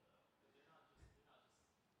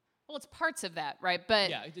 Well, it's parts of that, right? But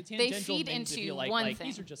Yeah, the they tangential feed things, if into you like, one like, thing.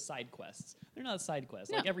 these are just side quests. They're not side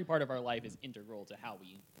quests. No. Like, every part of our life is integral to how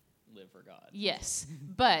we live for God. Yes,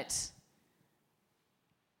 but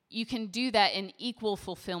you can do that in equal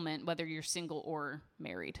fulfillment whether you're single or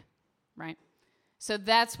married, right? So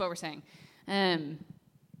that's what we're saying. And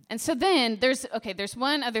so then there's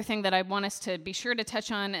one other thing that I want us to be sure to touch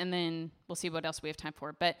on, and then we'll see what else we have time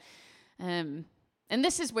for. But and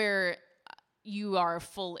this is where you are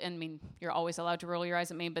full. I mean, you're always allowed to roll your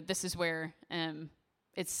eyes at me, but this is where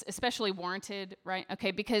it's especially warranted, right?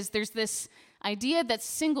 Okay, because there's this idea that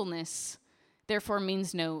singleness therefore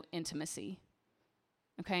means no intimacy.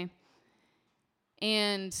 Okay?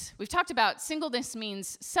 And we've talked about singleness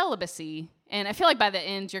means celibacy, and I feel like by the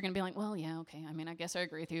end you're going to be like, well, yeah, okay, I mean, I guess I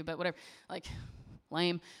agree with you, but whatever, like,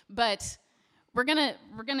 lame. But we're gonna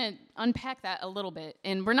unpack that a little bit,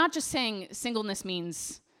 and we're not just saying singleness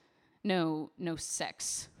means no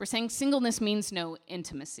sex. We're saying singleness means no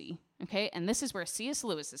intimacy, okay? And this is where C.S.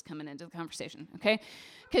 Lewis is coming into the conversation, okay?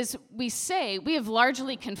 Because we have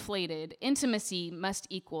largely conflated intimacy must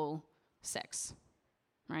equal sex,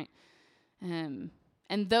 right? And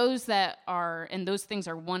those things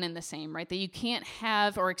are one and the same, right? That you can't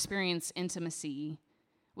have or experience intimacy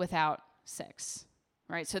without sex,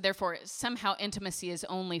 right? So therefore, somehow intimacy is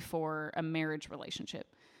only for a marriage relationship.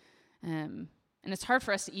 And it's hard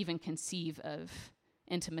for us to even conceive of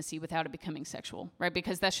intimacy without it becoming sexual, right?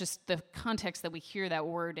 Because that's just the context that we hear that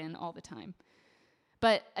word in all the time.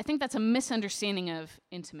 But I think that's a misunderstanding of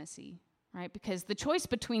intimacy, right? Because the choice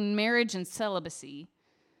between marriage and celibacy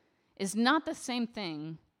is not the same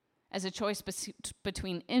thing as a choice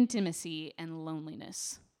between intimacy and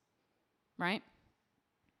loneliness, right?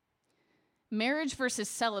 marriage versus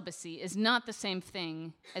celibacy is not the same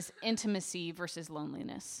thing as intimacy versus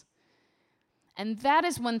loneliness. And that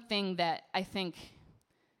is one thing that I think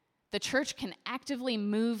the church can actively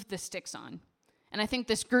move the sticks on. And I think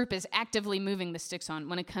this group is actively moving the sticks on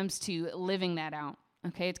when it comes to living that out,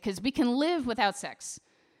 okay? Because we can live without sex,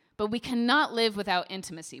 but we cannot live without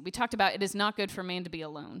intimacy. We talked about it is not good for man to be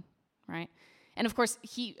alone, right? And of course,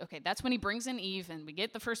 that's when he brings in Eve, and we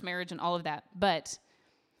get the first marriage and all of that. But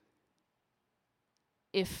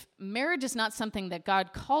if marriage is not something that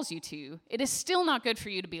God calls you to, it is still not good for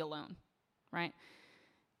you to be alone, right?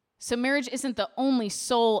 So marriage isn't the only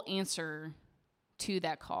sole answer to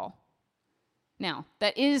that call. Now,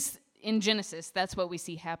 that is in Genesis, that's what we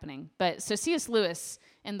see happening. But so C.S. Lewis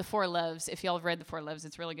in The Four Loves, if y'all have read The Four Loves,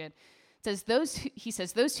 it's really good. He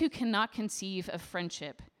says, those who cannot conceive of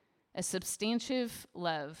friendship as substantive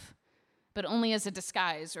love, but only as a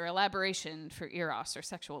disguise or elaboration for eros or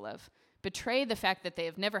sexual love, betray the fact that they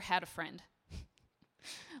have never had a friend.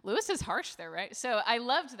 Lewis is harsh there, right? So I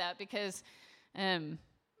loved that because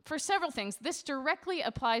for several things, this directly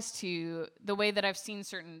applies to the way that I've seen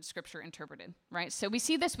certain scripture interpreted, right? So we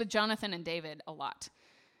see this with Jonathan and David a lot.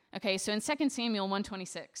 Okay, so in 2 Samuel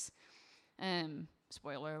 1:26,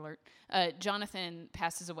 spoiler alert, Jonathan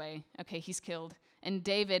passes away. Okay, he's killed. And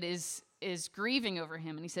David is grieving over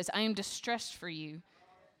him, and he says, I am distressed for you,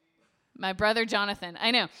 my brother Jonathan.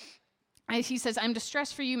 I know. He says, I'm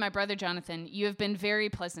distressed for you, my brother Jonathan. You have been very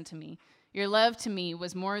pleasant to me. Your love to me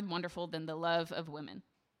was more wonderful than the love of women.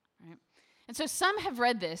 Right? And so some have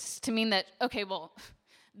read this to mean that, okay, well,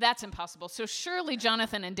 that's impossible. So surely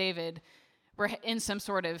Jonathan and David were in some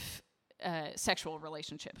sort of sexual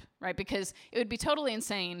relationship, right? Because it would be totally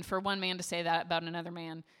insane for one man to say that about another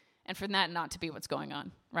man and for that not to be what's going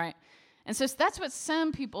on, right? And so that's what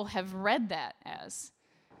some people have read that as.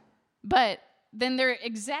 But then they're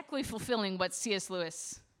exactly fulfilling what C.S.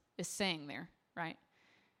 Lewis is saying there, right?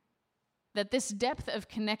 That this depth of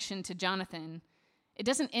connection to Jonathan, it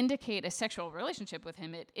doesn't indicate a sexual relationship with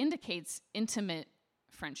him. It indicates intimate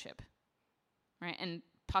friendship, right? And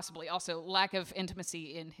possibly also lack of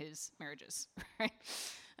intimacy in his marriages, right?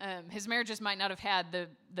 His marriages might not have had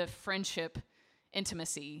the friendship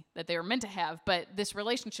intimacy that they were meant to have, but this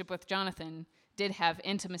relationship with Jonathan did have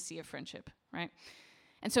intimacy of friendship, right?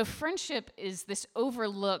 And so friendship is this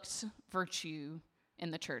overlooked virtue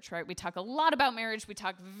in the church, right? We talk a lot about marriage. We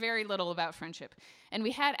talk very little about friendship. And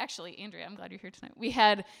we had, actually, Andrea, I'm glad you're here tonight. We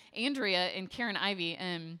had Andrea and Karen Ivey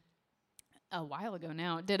a while ago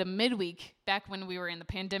now, did a midweek back when we were in the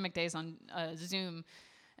pandemic days on Zoom.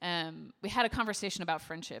 We had a conversation about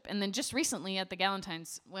friendship. And then just recently at the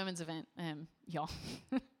Galentine's women's event, y'all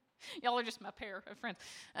are just my pair of friends.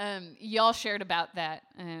 Y'all shared about that,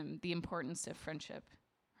 the importance of friendship,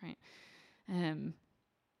 right?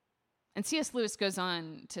 And C.S. Lewis goes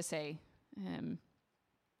on to say,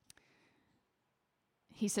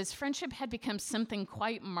 he says, friendship had become something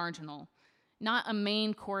quite marginal, not a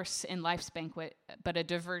main course in life's banquet, but a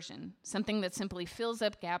diversion, something that simply fills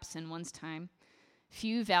up gaps in one's time.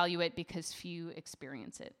 Few value it because few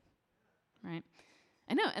experience it, right?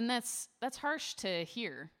 I know, and that's harsh to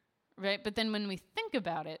hear, right? But then when we think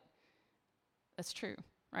about it, that's true,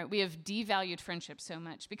 right? We have devalued friendship so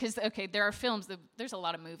much because, okay, there are films, there's a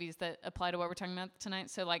lot of movies that apply to what we're talking about tonight.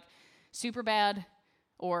 So like Superbad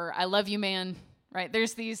or I Love You, Man, right?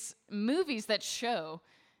 There's these movies that show,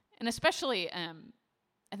 and especially,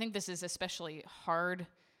 I think this is especially hard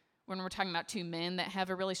when we're talking about two men that have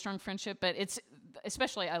a really strong friendship, but it's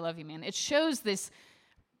especially I Love You, Man. It shows these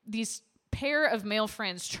pair of male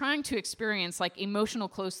friends trying to experience like emotional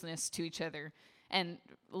closeness to each other and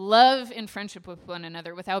love and friendship with one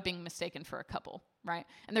another without being mistaken for a couple, right?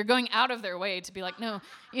 And they're going out of their way to be like, no,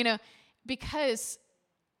 because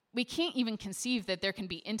we can't even conceive that there can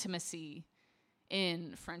be intimacy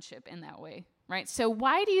in friendship in that way, right? So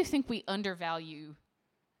why do you think we undervalue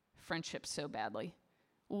friendship so badly?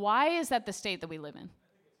 Why is that the state that we live in?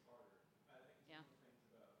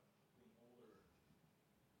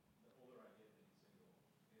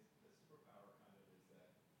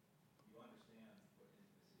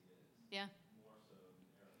 Yeah. More so than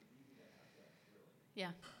era. It's easy to have sex, really.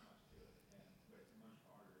 Yeah. Not much to it, but it's much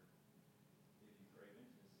harder if you crave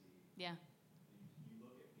intimacy. Yeah. You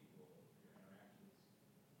look at people, your interactions.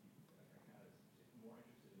 I kind of more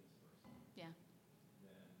interested in this person. Yeah.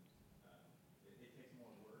 Then it takes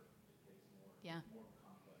more work. It takes more. Yeah. More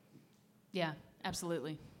complex. Yeah.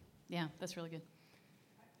 Absolutely. Yeah. That's really good.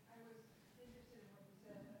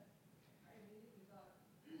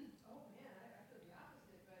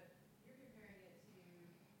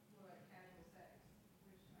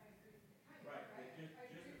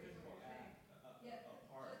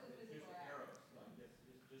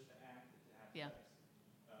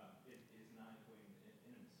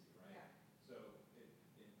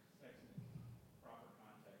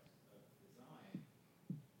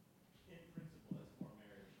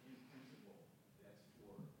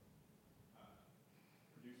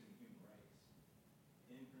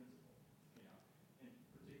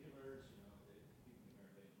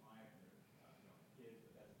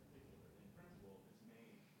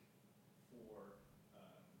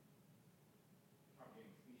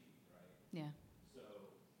 Yeah. So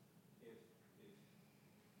if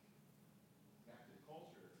back to the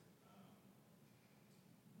culture,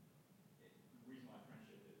 the reason why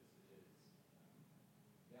friendship is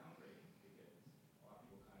downgrading because a lot of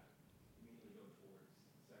people kind of immediately go towards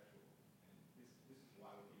sexual, and this is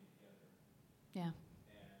why we're getting together, Yeah.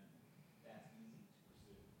 and that's easy to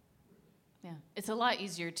pursue, really. Yeah. It's a lot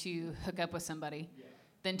easier to hook up with somebody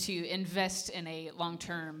than to invest in a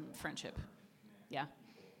long-term friendship. Yeah.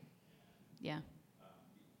 Yeah.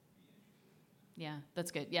 Yeah, that's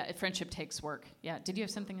good. Yeah, friendship takes work. Yeah. Did you have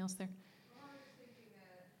something else there? Well, I was thinking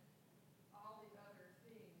that all the other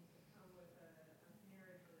things that come with a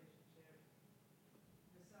marriage relationship,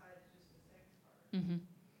 besides just the sex part, Mm-hmm.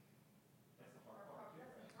 That's the hard part too,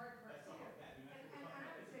 that's the right? hard part That's the too. hard, that, and that's And what we're I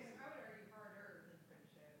talking would about. say, I would argue harder than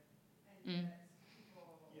friendship, and Mm. yet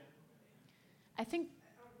people, Yeah. I think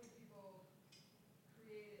I don't think people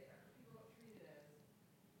create it, or people don't treat it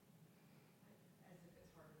as if it's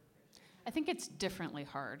harder than friendship. I think it's differently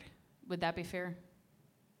hard. Would that be fair?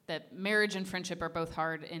 That marriage and friendship are both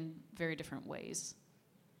hard in very different ways.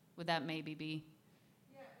 Would that maybe be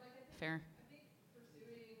Yeah, like fair? I think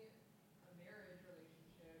pursuing a marriage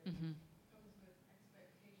relationship Mm-hmm. comes with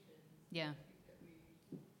expectations. Yeah. I think that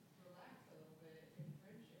we relax a little bit in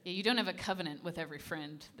friendship. Yeah, you don't have a covenant with every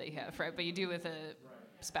friend that you have, right? But you do with a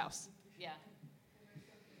spouse. Yeah. And there's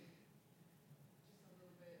something just a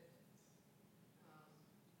little bit,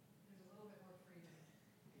 there's a little bit more freedom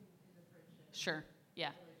in the friendship Sure.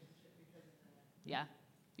 Yeah. relationship because of that. Yeah.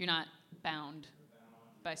 You're not bound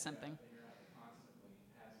by something. And you're not constantly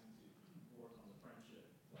having to work on the friendship.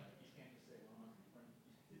 Like you can't just say, "Well, I'm not going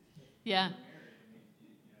to be friends." Yeah. You're married.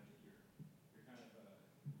 I mean, you're kind of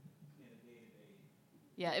in a day-to-day.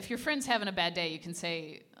 Yeah. If your friend's having a bad day, you can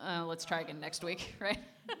say, let's try again next week, right?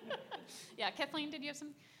 Yeah. Kathleen, did you have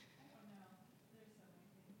some? I don't know. There's so many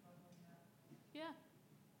things bubbling up. Yeah.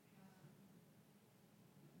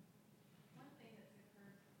 One thing that's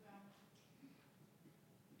occurred, well,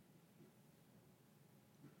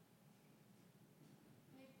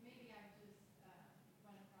 maybe I've just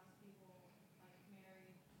run across people like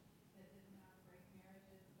married that didn't have great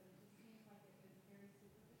marriages, but it just seems like it was very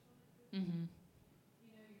superficial at this Mm-hmm. point. You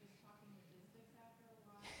know, you're just talking logistics after a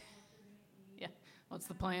while, what you're going to eat. Yeah. What's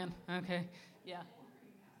the plan? Okay. Yeah.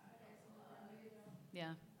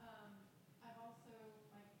 Yeah. I've also,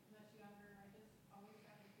 like much younger, I just always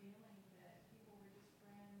got the feeling that people were just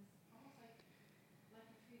friends, almost like you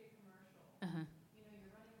treat a commercial. Uh-huh. You know,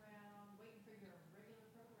 you're running around waiting for your regular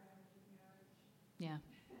program, which is marriage. Yeah.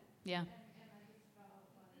 Yeah. And I just felt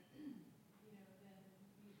like, you know,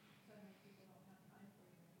 then suddenly people don't have time for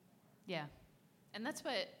you anymore. Yeah. And that's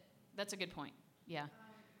a good point. Yeah.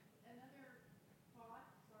 Another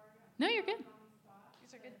thought, sorry. No, you're good. On the spot,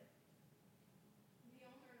 These are good. the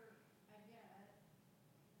older I get,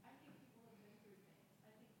 I think people have been through things. I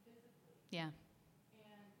think physically. Yeah.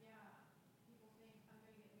 And yeah, people think I'm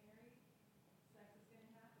going to get married, sex is going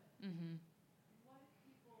to happen. Mm-hmm. What if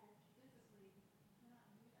people physically cannot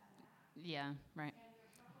do that act? Yeah. Right. And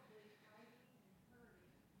they're probably fighting and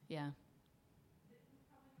hurting. Yeah. We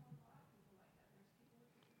probably know a lot of people like that. There's people with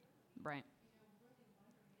disabilities. Right. You know, really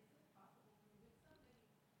wondering, is it possible for me? Would somebody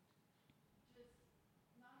just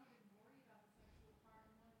not even worry about the sexual part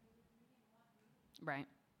and want to be with me and want me? Right.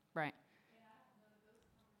 Right. And I don't know that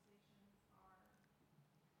those conversations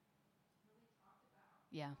are really talked about.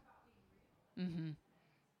 Yeah. Talk about being real. Mm-hmm.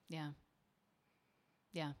 Yeah.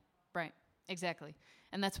 Yeah. Right. Exactly.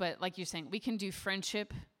 And that's what, like you're saying, we can do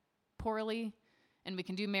friendship poorly, and we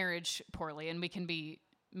can do marriage poorly, and we can be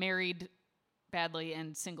married badly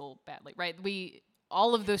and single badly, right?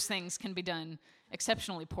 All of those things can be done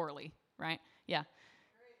exceptionally poorly, right? Yeah.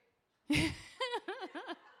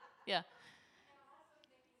 Yeah.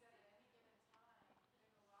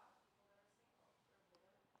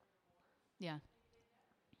 Yeah.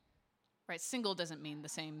 Right. Single doesn't mean the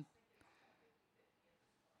same.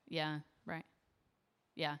 Yeah. Right.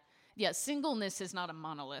 Yeah. Yeah. Singleness is not a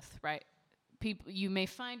monolith, right? People, you may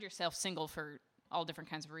find yourself single for all different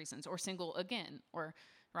kinds of reasons, or single again, or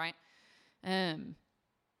right. And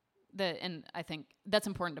I think that's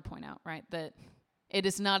important to point out, right? That it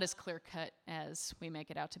is not as clear cut as we make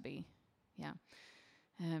it out to be. Yeah.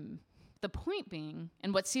 The point being,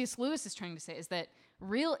 and what C.S. Lewis is trying to say, is that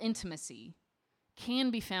real intimacy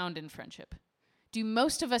can be found in friendship. Do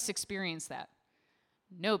most of us experience that?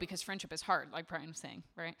 No, because friendship is hard, like Brian was saying,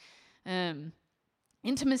 right?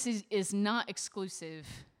 Intimacy is not exclusive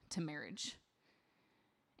to marriage.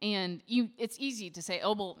 And it's easy to say,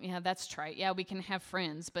 oh, well, yeah, that's trite. Yeah, we can have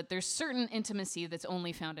friends, but there's certain intimacy that's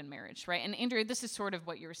only found in marriage, right? And Andrea, this is sort of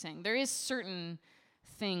what you were saying. There is certain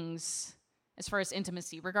things as far as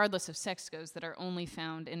intimacy, regardless of sex goes, that are only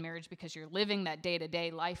found in marriage because you're living that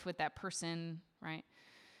day-to-day life with that person, right?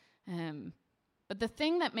 But the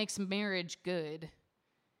thing that makes marriage good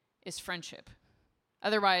is friendship.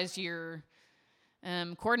 Otherwise, you're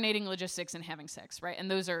coordinating logistics and having sex, right?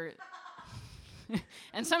 And those are,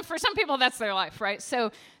 and for some people, that's their life, right?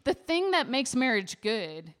 So the thing that makes marriage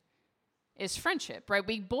good is friendship, right?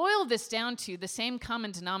 We boil this down to the same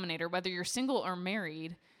common denominator, whether you're single or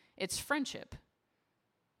married, it's friendship,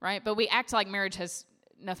 right? But we act like marriage has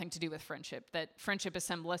nothing to do with friendship, that friendship is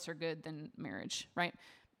some lesser good than marriage, right?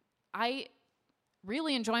 I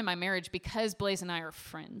really enjoy my marriage because Blaze and I are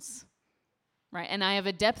friends, right? And I have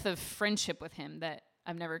a depth of friendship with him that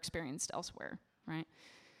I've never experienced elsewhere, right?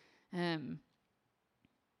 And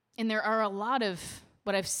there are a lot of,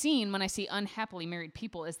 what I've seen when I see unhappily married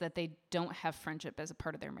people is that they don't have friendship as a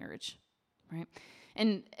part of their marriage, right?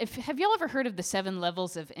 And have y'all ever heard of the 7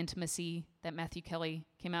 levels of intimacy that Matthew Kelly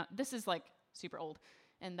came out? This is like super old,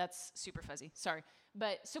 and that's super fuzzy. Sorry.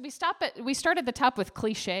 But so we start at the top with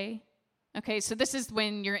cliche. Okay, so this is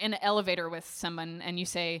when you're in an elevator with someone and you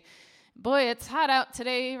say, boy, it's hot out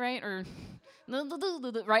today, right? Or,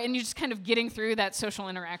 right? And you're just kind of getting through that social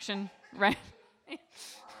interaction, right?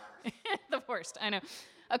 The worst, I know.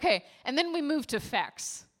 Okay, and then we move to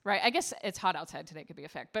facts, right? I guess it's hot outside today could be a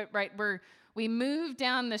fact, but right, we move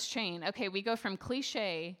down this chain. Okay, we go from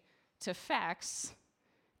cliche to facts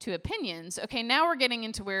to opinions. Okay, now we're getting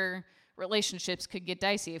into where relationships could get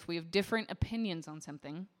dicey if we have different opinions on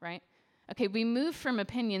something, right? Okay, we move from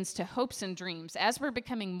opinions to hopes and dreams. As we're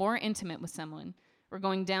becoming more intimate with someone, we're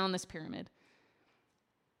going down this pyramid.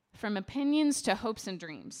 From opinions to hopes and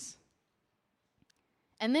dreams.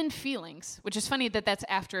 And then feelings, which is funny that that's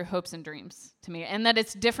after hopes and dreams to me, and that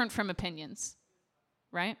it's different from opinions,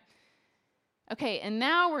 right? Okay, and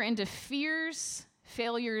now we're into fears,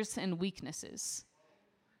 failures, and weaknesses.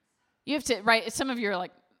 You have to, right, some of you are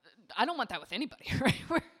like, I don't want that with anybody,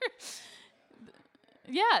 right?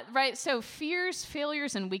 Yeah, right, so fears,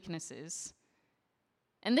 failures, and weaknesses.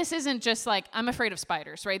 And this isn't just like, I'm afraid of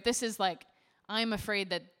spiders, right? This is like, I'm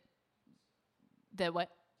afraid that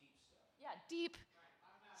what? Yeah, deep.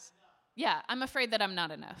 Yeah, I'm afraid that I'm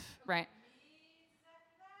not enough, right?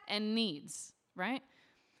 And needs, right?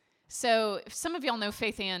 So if some of y'all know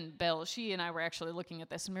Faith Ann Bell. She and I were actually looking at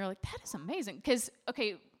this, and we were like, that is amazing. Because,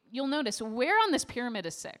 okay, you'll notice, where on this pyramid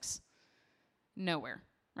is sex? Nowhere,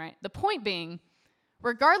 right? The point being,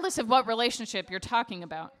 regardless of what relationship you're talking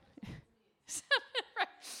about,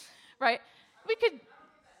 right? We could...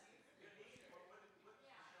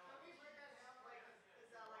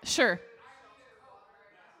 Sure.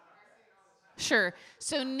 Sure.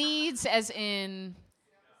 So needs as in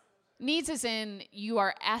you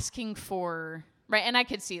are asking for, right? And I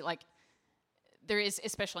could see, like, there is,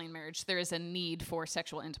 especially in marriage, there is a need for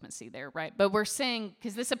sexual intimacy there, right? But we're saying,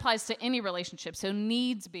 because this applies to any relationship, so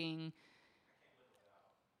needs being,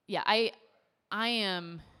 yeah, I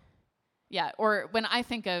am, yeah, or when I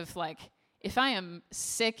think of, like, if I am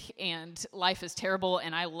sick and life is terrible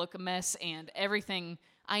and I look a mess and everything,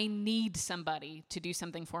 I need somebody to do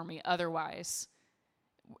something for me. Otherwise,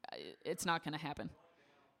 it's not going to happen.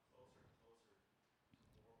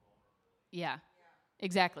 Yeah,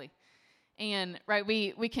 exactly. And, right,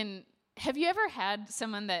 we can, have you ever had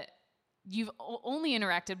someone that you've only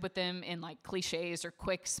interacted with them in, like, cliches or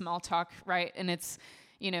quick small talk, right? And it's,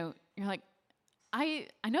 you're like, I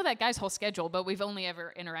know that guy's whole schedule, but we've only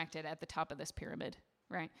ever interacted at the top of this pyramid,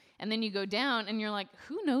 right? And then you go down and you're like,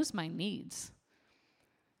 who knows my needs?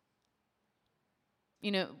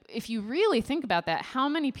 If you really think about that, how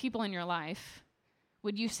many people in your life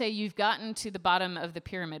would you say you've gotten to the bottom of the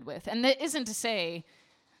pyramid with? And that isn't to say,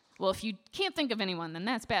 well, if you can't think of anyone, then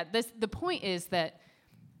that's bad. The point is that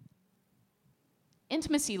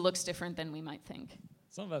intimacy looks different than we might think.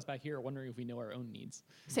 Some of us back here are wondering if we know our own needs.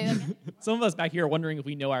 Say that again? Some of us back here are wondering if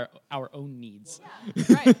we know our own needs. Yeah,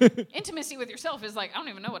 right. Intimacy with yourself is like, I don't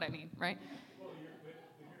even know what I need, right? Well,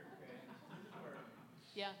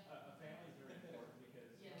 Yeah. Families are important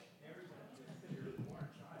because everyone, you're a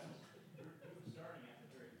born child, you're starting at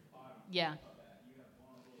the very bottom Yeah. of that. You have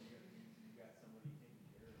vulnerable, you have needs, and you got somebody taking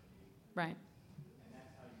care of you. Right. And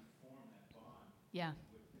that's how you form that bond Yeah.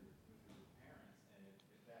 with your parents. And if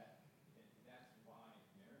that's why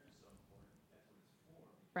marriage is so important. That's what it's for.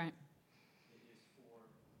 Right. It is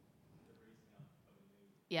for the raising up of a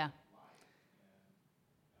new Yeah. life. And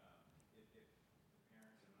if the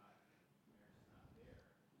parents are not, marriage is not there,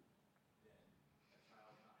 then a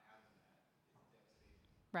child not having that is devastating.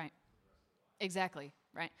 Right. Exactly.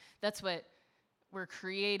 Right. That's what we're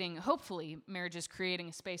creating. Hopefully, marriage is creating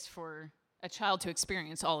a space for a child to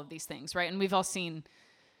experience all of these things, right? And we've all seen,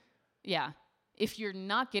 if you're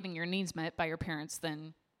not getting your needs met by your parents,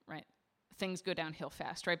 then, right, things go downhill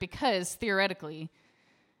fast, right? Because theoretically,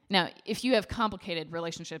 now, if you have complicated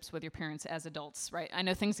relationships with your parents as adults, right, I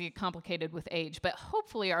know things get complicated with age, but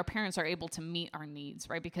hopefully our parents are able to meet our needs,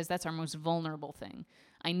 right? Because that's our most vulnerable thing.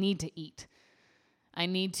 I need to eat. I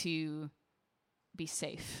need to be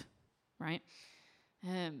safe, right?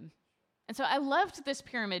 And so I loved this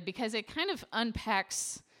pyramid because it kind of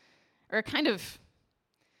unpacks, or it kind of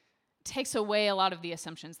takes away a lot of the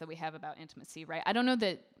assumptions that we have about intimacy, right? I don't know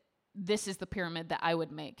that this is the pyramid that I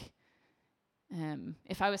would make.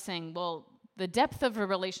 If I was saying, well, the depth of a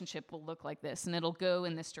relationship will look like this, and it'll go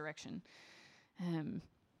in this direction. And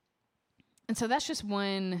so that's just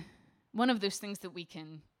one of those things that we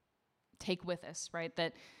can take with us, right?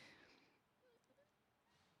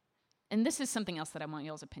 And this is something else that I want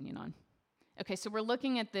y'all's opinion on. Okay, so we're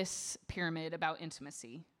looking at this pyramid about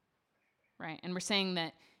intimacy, right? And we're saying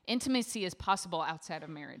that intimacy is possible outside of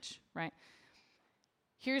marriage, right?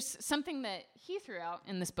 Here's something that he threw out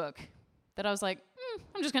in this book that I was like,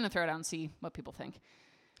 I'm just going to throw it out and see what people think.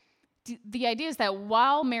 The idea is that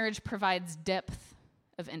while marriage provides depth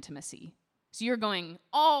of intimacy, so you're going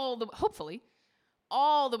hopefully,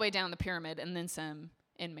 all the way down the pyramid and then some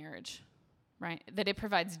in marriage, right? That it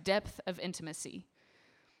provides depth of intimacy.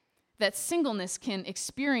 That singleness can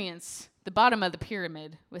experience the bottom of the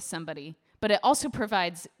pyramid with somebody, but it also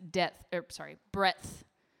provides breadth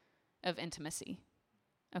of intimacy,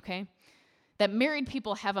 okay? That married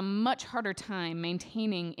people have a much harder time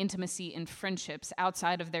maintaining intimacy in friendships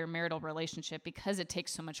outside of their marital relationship because it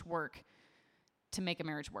takes so much work to make a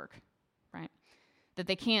marriage work, right? That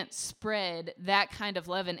they can't spread that kind of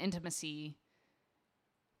love and intimacy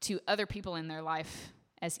to other people in their life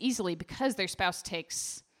as easily because their spouse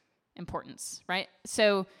takes importance, right?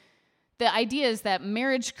 So the idea is that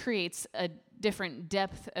marriage creates a different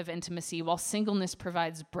depth of intimacy while singleness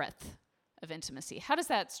provides breadth of intimacy. How does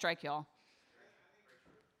that strike y'all?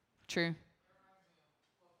 True.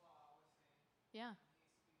 Yeah.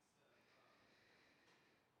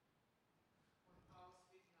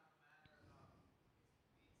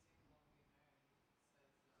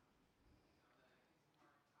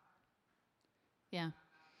 Yeah.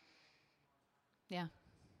 Yeah.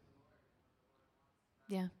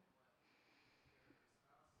 Yeah.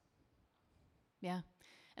 Yeah.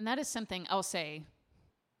 And that is something I'll say,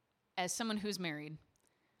 as someone who's married,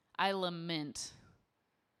 I lament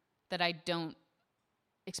that I don't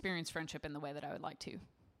experience friendship in the way that I would like to.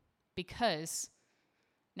 Because,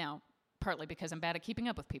 now, partly because I'm bad at keeping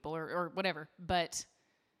up with people or whatever, but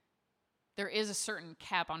there is a certain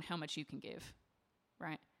cap on how much you can give,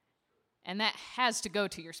 right? And that has to go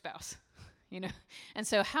to your spouse, you know? And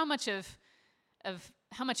so how much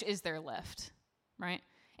how much is there left, right?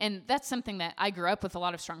 And that's something that I grew up with a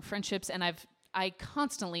lot of strong friendships, and I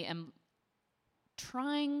constantly am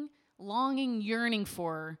trying, longing, yearning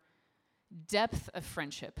for depth of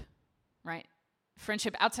friendship, right?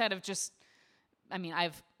 Friendship outside of just, I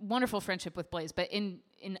have wonderful friendship with Blaze, but in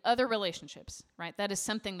other relationships, right? That is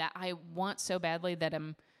something that I want so badly that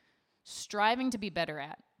I'm striving to be better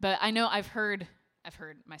at. But I know I've heard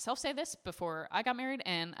myself say this before I got married,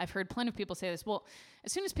 and I've heard plenty of people say this. Well,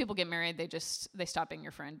 as soon as people get married, they stop being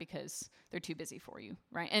your friend because they're too busy for you,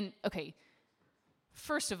 right? And okay,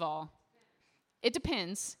 first of all, it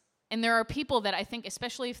depends. And there are people that I think,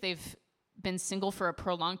 especially if they've been single for a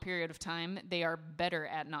prolonged period of time, they are better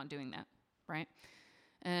at not doing that, right?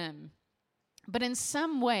 But in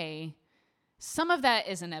some way, some of that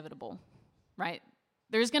is inevitable, right?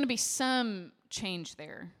 There's going to be some change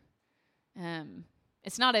there.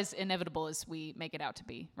 It's not as inevitable as we make it out to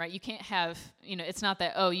be, right? You can't have, it's not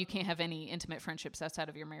that, you can't have any intimate friendships outside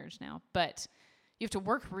of your marriage now, but you have to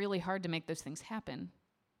work really hard to make those things happen,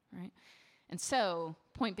 right? And so,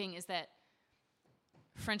 point being is that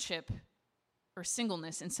friendship or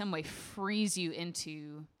singleness in some way frees you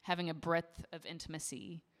into having a breadth of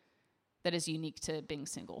intimacy that is unique to being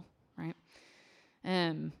single, right?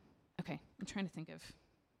 Okay, I'm trying to think of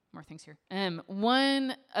more things here.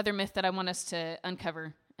 One other myth that I want us to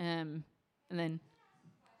uncover, and then,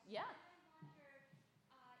 yeah.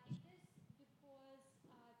 It is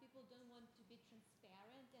because people don't want to be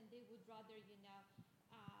transparent and they would rather,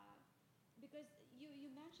 because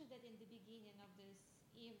you mentioned that in the beginning of this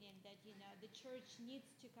evening that, the church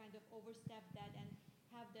needs to kind of overstep that and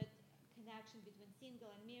have that connection between single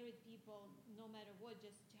and married people, no matter what,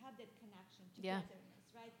 just to have that connection, togetherness,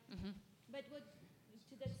 right? Mm-hmm. But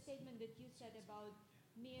to that statement that you said about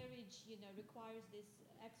marriage, requires this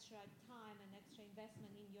extra time and extra investment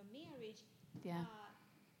in your marriage. Yeah.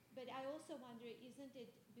 But I also wonder, isn't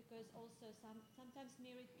it because also sometimes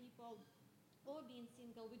married people or being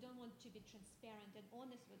single, we don't want to be transparent and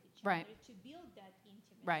honest with each Right. other to build that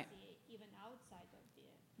intimacy Right. even outside of the.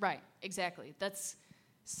 Right, exactly. That's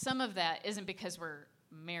some of that isn't because we're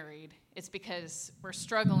married. It's because we're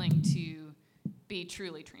struggling to be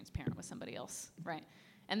truly transparent with somebody else, right?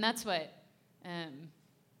 And that's what,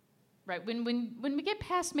 right, when we get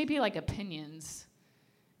past maybe like opinions,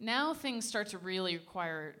 now things start to really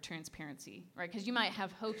require transparency, right? Because you might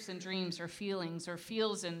have hopes and dreams or feelings or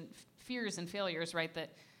fears and failures, right?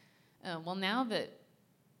 That, well, now that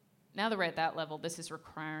we're at that level, this is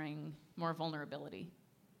requiring more vulnerability,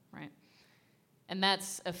 right? And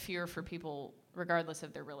that's a fear for people regardless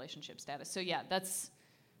of their relationship status. So yeah, that's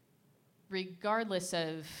regardless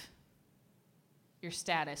of your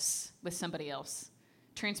status with somebody else.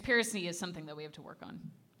 Transparency is something that we have to work on,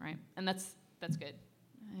 right? And that's good.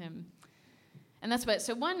 And that's what,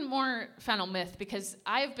 so one more final myth, because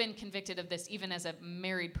I've been convicted of this even as a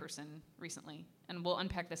married person recently, and we'll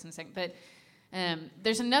unpack this in a second, but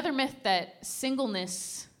there's another myth that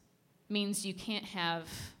singleness means you can't have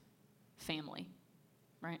family,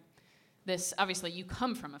 right? This, obviously, you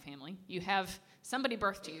come from a family. You have somebody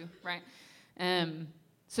birthed you, right?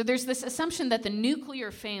 So there's this assumption that the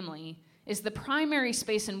nuclear family is the primary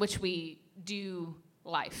space in which we do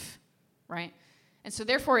life, right? And so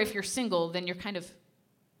therefore, if you're single, then you're kind of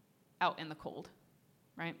out in the cold,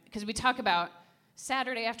 right? Because we talk about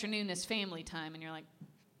Saturday afternoon as family time, and you're like,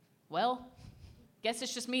 well, guess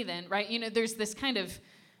it's just me then, right? You know, there's this kind of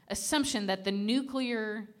assumption that the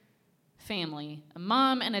nuclear family, a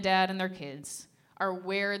mom and a dad and their kids, are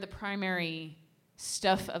where the primary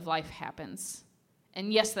stuff of life happens.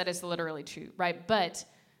 And yes, that is literally true, right? But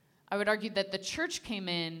I would argue that the church came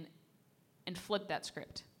in and flipped that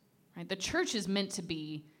script, right? The church is meant to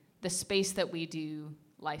be the space that we do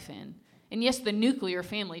life in. And yes, the nuclear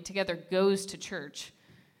family together goes to church.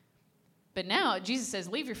 But now Jesus says,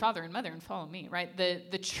 leave your father and mother and follow me, right?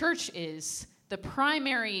 The church is the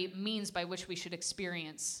primary means by which we should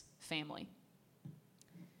experience family.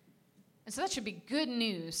 And so that should be good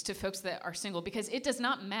news to folks that are single, because it does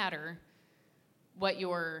not matter what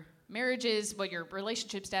your marriage is, what your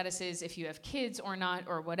relationship status is, if you have kids or not,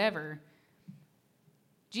 or whatever.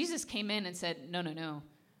 Jesus came in and said, no,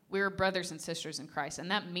 we're brothers and sisters in Christ,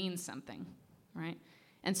 and that means something, right?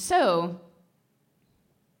 And so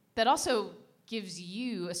that also gives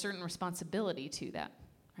you a certain responsibility to that,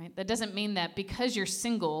 right? That doesn't mean that because you're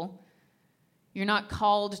single, you're not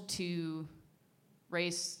called to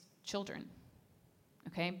raise children,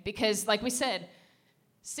 okay? Because, like we said,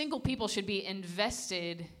 single people should be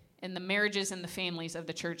invested in the marriages and the families of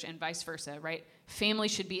the church and vice versa, right?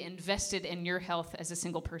 Families should be invested in your health as a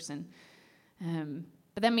single person.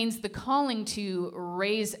 But that means the calling to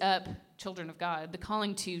raise up children of God, the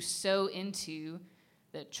calling to sow into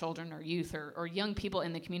the children or youth or young people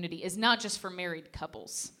in the community is not just for married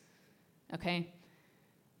couples, okay?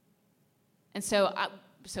 And so,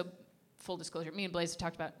 full disclosure, me and Blaze have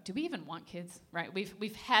talked about, do we even want kids, right?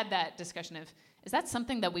 We've had that discussion of, is that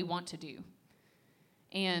something that we want to do?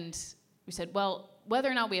 And we said, well,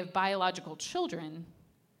 whether or not we have biological children,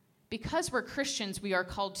 because we're Christians, we are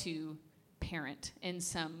called to parent in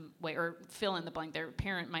some way, or fill in the blank there.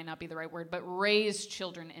 Parent might not be the right word, but raise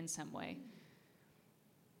children in some way.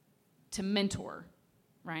 To mentor,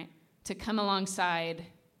 right? To come alongside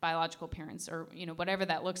biological parents, or whatever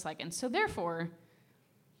that looks like. And so therefore,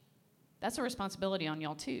 that's a responsibility on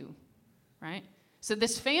y'all too, right? So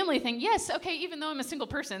this family thing, yes, okay, even though I'm a single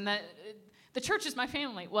person, that the church is my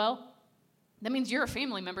family. Well, that means you're a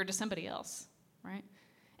family member to somebody else, right?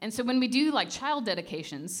 And so when we do like child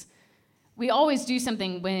dedications, we always do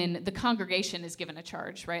something when the congregation is given a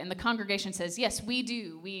charge, right? And the congregation says, yes,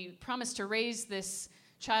 we promise to raise this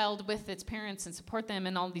child with its parents and support them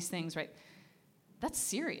and all these things, right? That's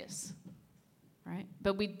serious, right?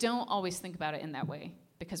 But we don't always think about it in that way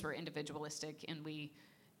because we're individualistic and we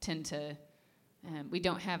tend to, we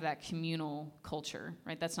don't have that communal culture,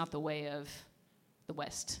 right? That's not the way of the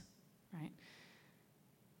West, right?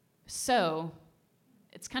 So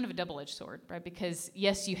it's kind of a double-edged sword, right? Because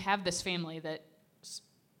yes, you have this family that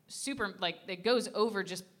it goes over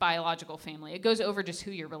just biological family. It goes over just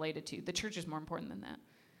who you're related to. The church is more important than that,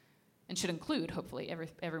 and should include, hopefully,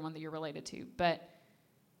 everyone that you're related to. But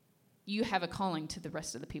you have a calling to the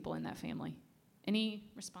rest of the people in that family. Any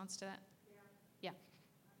response to that? Yeah.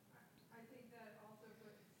 I think that also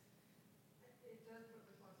it does put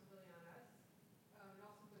responsibility on us. It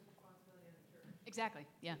also puts responsibility on the church. Exactly,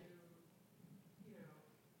 yeah. To,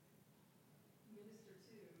 minister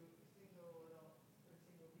to single adults or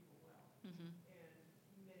single people well. Mm-hmm.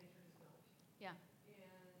 And many Yeah. And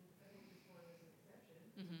I think this one is an exception.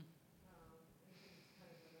 Mm-hmm. I think it's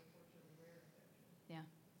kind of an unfortunately rare exception. Yeah.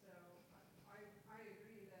 So I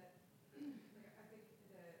agree that like, I think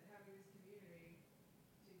that having this community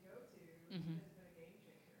to go to Mm-hmm. has been a game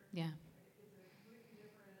changer. Yeah. It's a completely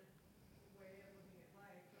different way of looking at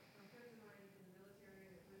life. From friends of mine in the military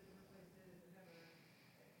that live different places and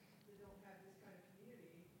that don't have this kind of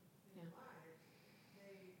community in their lives,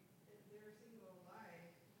 their single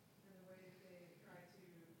life and the way that they try to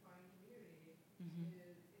find community Mm-hmm.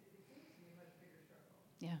 it seems to be a much bigger struggle.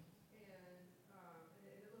 Yeah. And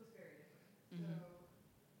it looks very different. Mm-hmm.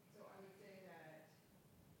 So I would say that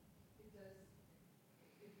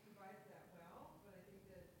it provides that well, but I think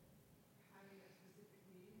that having that specific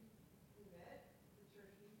need be met, the church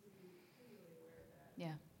needs to be continually aware of that.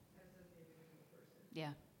 Yeah. As does the individual person.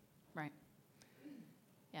 Yeah. Right.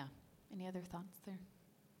 Yeah. Any other thoughts there?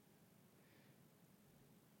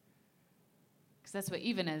 Because that's what,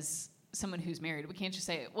 even as someone who's married, we can't just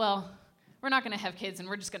say, well, we're not going to have kids and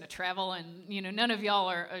we're just going to travel and, none of y'all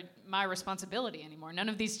are my responsibility anymore. None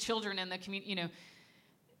of these children in the community,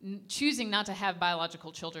 choosing not to have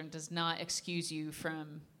biological children does not excuse you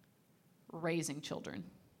from raising children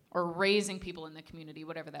or raising people in the community,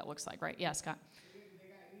 whatever that looks like, right? Yeah, Scott. They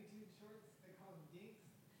got YouTube shorts. They call them dinks.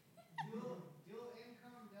 Dual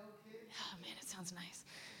income, no kids. Oh, man, it sounds nice.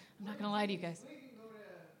 I'm not going to lie to you guys. We can go to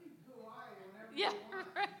Hawaii whenever Yeah, we want.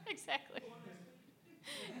 right, exactly.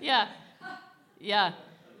 Yeah, yeah.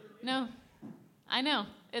 No, I know.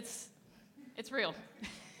 It's real.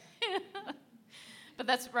 But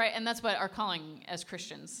that's right, and that's what our calling as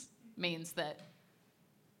Christians means, that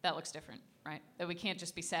looks different, right? That we can't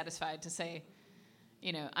just be satisfied to say,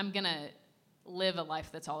 I'm going to live a life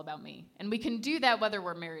that's all about me. And we can do that whether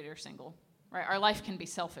we're married or single, right? Our life can be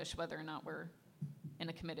selfish whether or not we're in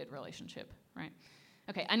a committed relationship, right?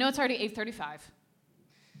 Okay, I know it's already 8:35.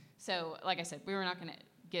 So, like I said, we were not going to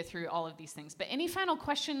get through all of these things. But any final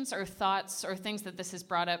questions or thoughts or things that this has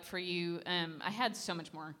brought up for you? I had so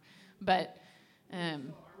much more, but... So are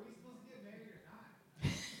we supposed to get married or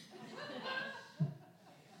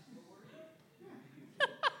not?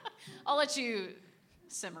 I'll let you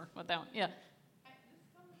simmer with that one. Yeah. This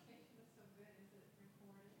conversation was so good. Is it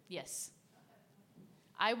recorded? Yes.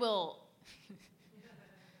 I will...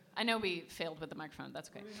 I know we failed with the microphone. That's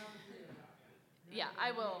okay. Yeah,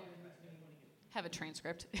 I will have a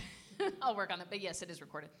transcript. I'll work on it. But yes, it is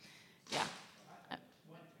recorded. Yeah.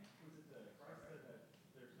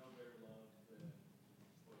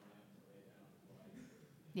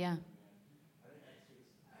 Yeah.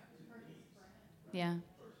 Yeah.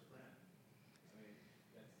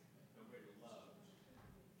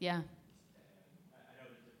 Yeah. I know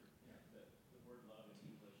there's different, the word love in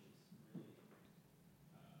English is really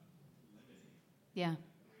limiting. Yeah.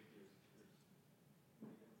 Greek, there's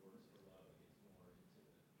many different words for love. It gets more into the roots of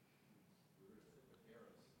it. But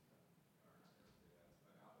eros, or not eros,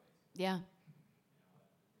 but agape. Yeah.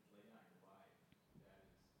 It's laying down your life. That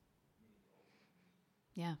is meaning the ultimate meaning.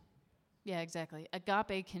 Yeah. Yeah, exactly.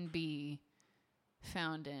 Agape can be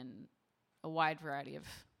found in a wide variety of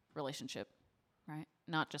relationship, right?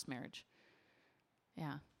 Not just marriage.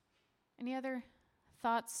 Yeah. Any other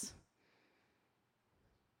thoughts?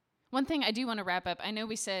 One thing I do want to wrap up. I know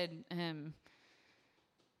we said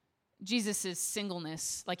Jesus'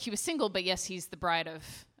 singleness, like he was single, but yes, he's the bride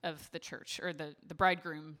of the church, or the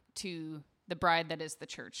bridegroom to the bride that is the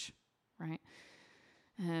church, right?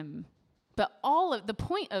 But all of the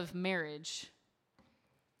point of marriage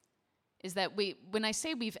is that when I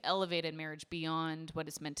say we've elevated marriage beyond what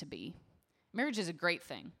it's meant to be, marriage is a great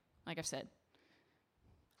thing, like I've said.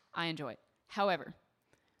 I enjoy it. However,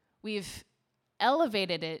 we've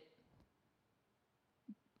elevated it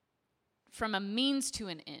from a means to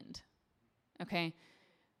an end, okay?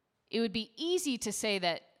 It would be easy to say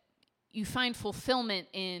that you find fulfillment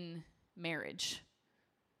in marriage.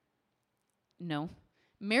 No.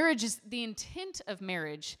 The intent of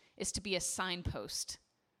marriage is to be a signpost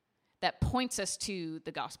that points us to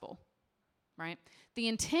the gospel, right? The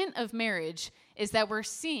intent of marriage is that we're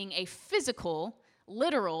seeing a physical,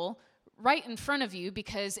 literal, right in front of you,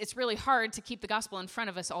 because it's really hard to keep the gospel in front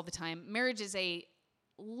of us all the time. Marriage is a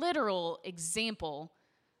literal example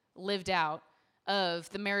lived out of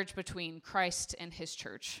the marriage between Christ and his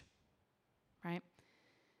church, right?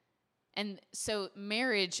 And so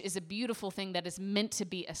marriage is a beautiful thing that is meant to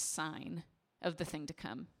be a sign of the thing to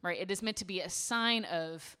come, right? It is meant to be a sign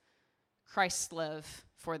of Christ's love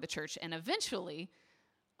for the church. And eventually,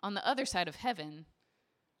 on the other side of heaven,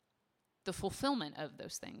 the fulfillment of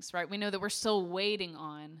those things, right? We know that we're still waiting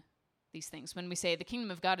on these things. When we say the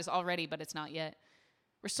kingdom of God is already, but it's not yet,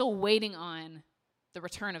 We're still waiting on the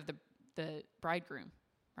return of the bridegroom,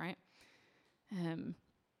 right? And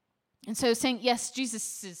so saying, yes,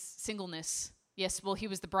 Jesus' singleness, yes, well, he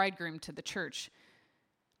was the bridegroom to the church,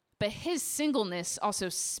 but his singleness also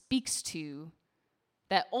speaks to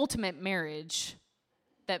that ultimate marriage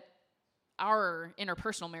that our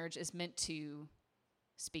interpersonal marriage is meant to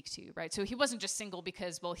speak to, right? So he wasn't just single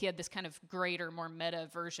because, well, he had this kind of greater, more meta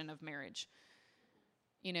version of marriage.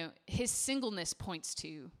 You know, his singleness points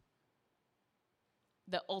to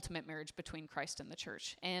the ultimate marriage between Christ and the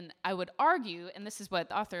church. And I would argue, and this is what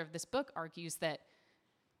the author of this book argues, that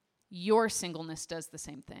your singleness does the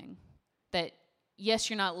same thing. That, yes,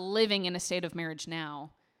 you're not living in a state of marriage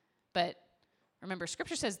now, but remember,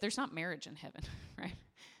 Scripture says there's not marriage in heaven, right?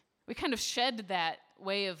 We kind of shed that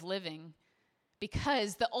way of living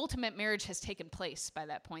because the ultimate marriage has taken place by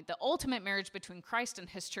that point. The ultimate marriage between Christ and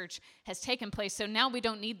his church has taken place. So now we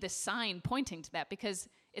don't need this sign pointing to that because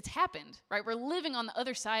it's happened, right? We're living on the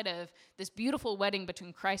other side of this beautiful wedding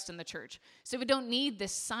between Christ and the church. So we don't need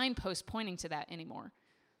this signpost pointing to that anymore.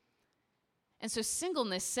 And so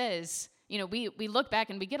singleness says, you know, we look back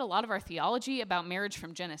and we get a lot of our theology about marriage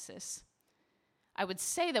from Genesis. I would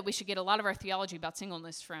say that we should get a lot of our theology about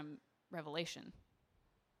singleness from Revelation,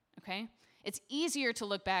 okay? It's easier to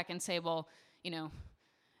look back and say, well, you know,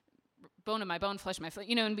 bone of my bone, flesh of my flesh,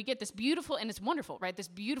 you know, and we get this beautiful, and it's wonderful, right? This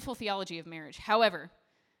beautiful theology of marriage. However,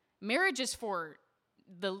 marriage is for,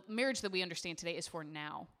 the marriage that we understand today is for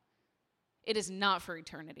now. It is not for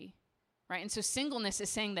eternity, right? And so singleness is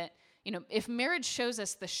saying that, you know, if marriage shows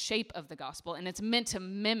us the shape of the gospel, and it's meant to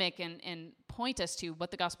mimic and point us to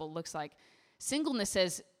what the gospel looks like, singleness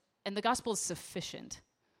says, and the gospel is sufficient.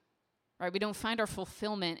 Right? We don't find our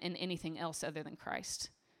fulfillment in anything else other than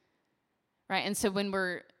Christ. Right? And so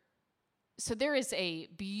so there is a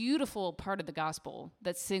beautiful part of the gospel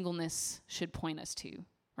that singleness should point us to.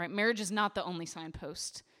 Right? Marriage is not the only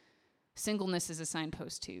signpost. Singleness is a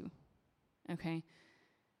signpost too. Okay?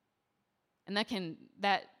 And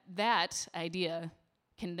that idea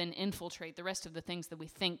can then infiltrate the rest of the things that we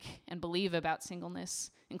think and believe about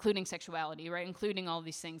singleness, including sexuality, right? Including all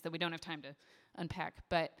these things that we don't have time to unpack.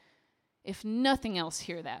 But if nothing else,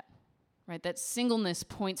 hear that, right? That singleness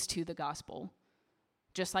points to the gospel,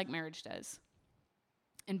 just like marriage does.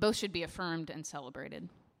 And both should be affirmed and celebrated,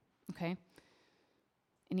 okay?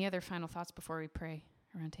 Any other final thoughts before we pray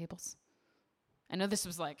around tables? I know this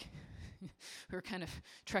was like, we were kind of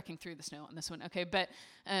trekking through the snow on this one, okay? But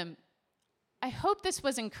I hope this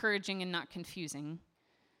was encouraging and not confusing.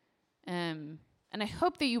 And I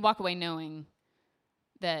hope that you walk away knowing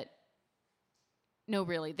that no,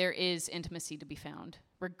 really, there is intimacy to be found,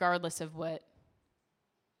 regardless of what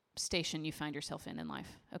station you find yourself in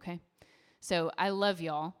life, okay? So I love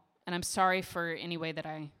y'all, and I'm sorry for any way that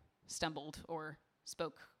I stumbled or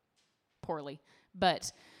spoke poorly.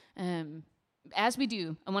 But as we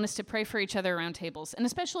do, I want us to pray for each other around tables, and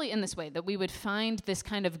especially in this way, that we would find this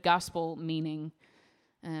kind of gospel meaning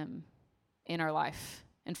in our life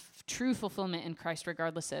and true fulfillment in Christ,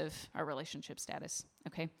 regardless of our relationship status,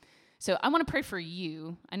 okay? So I want to pray for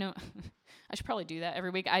you. I know I should probably do that every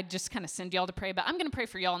week. I just kind of send y'all to pray, but I'm going to pray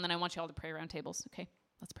for y'all, and then I want y'all to pray around tables. Okay,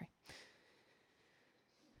 let's pray.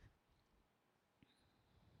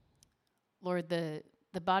 Lord, the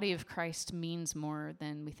body of Christ means more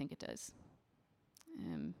than we think it does.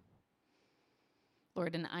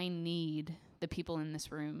 Lord, and I need the people in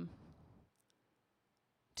this room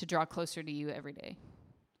to draw closer to you every day,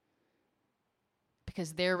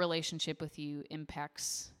 because their relationship with you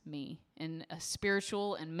impacts me in a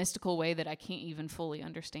spiritual and mystical way that I can't even fully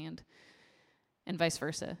understand, and vice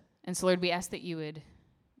versa. And so, Lord, we ask that you would,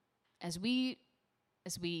 as we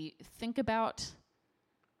think about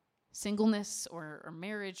singleness or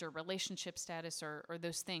marriage or relationship status or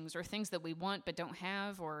those things, or things that we want but don't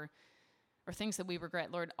have, or things that we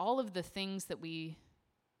regret, Lord, all of the things that we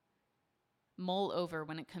mull over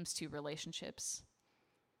when it comes to relationships,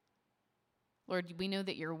 Lord, we know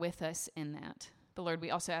that you're with us in that. But Lord,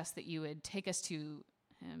 we also ask that you would take us to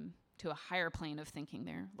a higher plane of thinking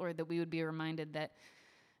there. Lord, that we would be reminded that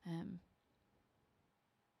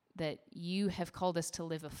that you have called us to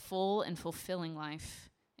live a full and fulfilling life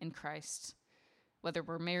in Christ, whether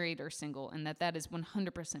we're married or single, and that is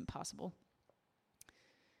 100% possible.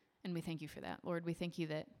 And we thank you for that. Lord, we thank you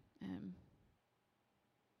that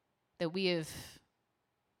that we have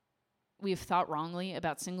thought wrongly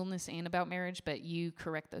about singleness and about marriage, but you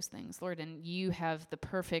correct those things, Lord, and you have the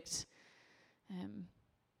perfect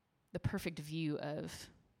view of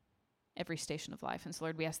every station of life. And so,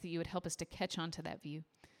 Lord, we ask that you would help us to catch on to that view.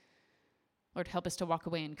 Lord, help us to walk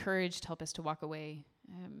away encouraged. Help us to walk away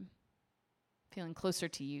feeling closer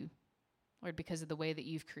to you, Lord, because of the way that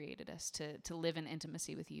you've created us to live in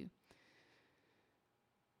intimacy with you.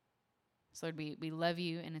 So, Lord, we love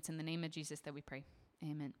you, and it's in the name of Jesus that we pray.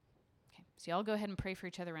 Amen. Okay, so y'all go ahead and pray for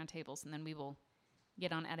each other around tables, and then we will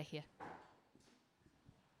get on out of here.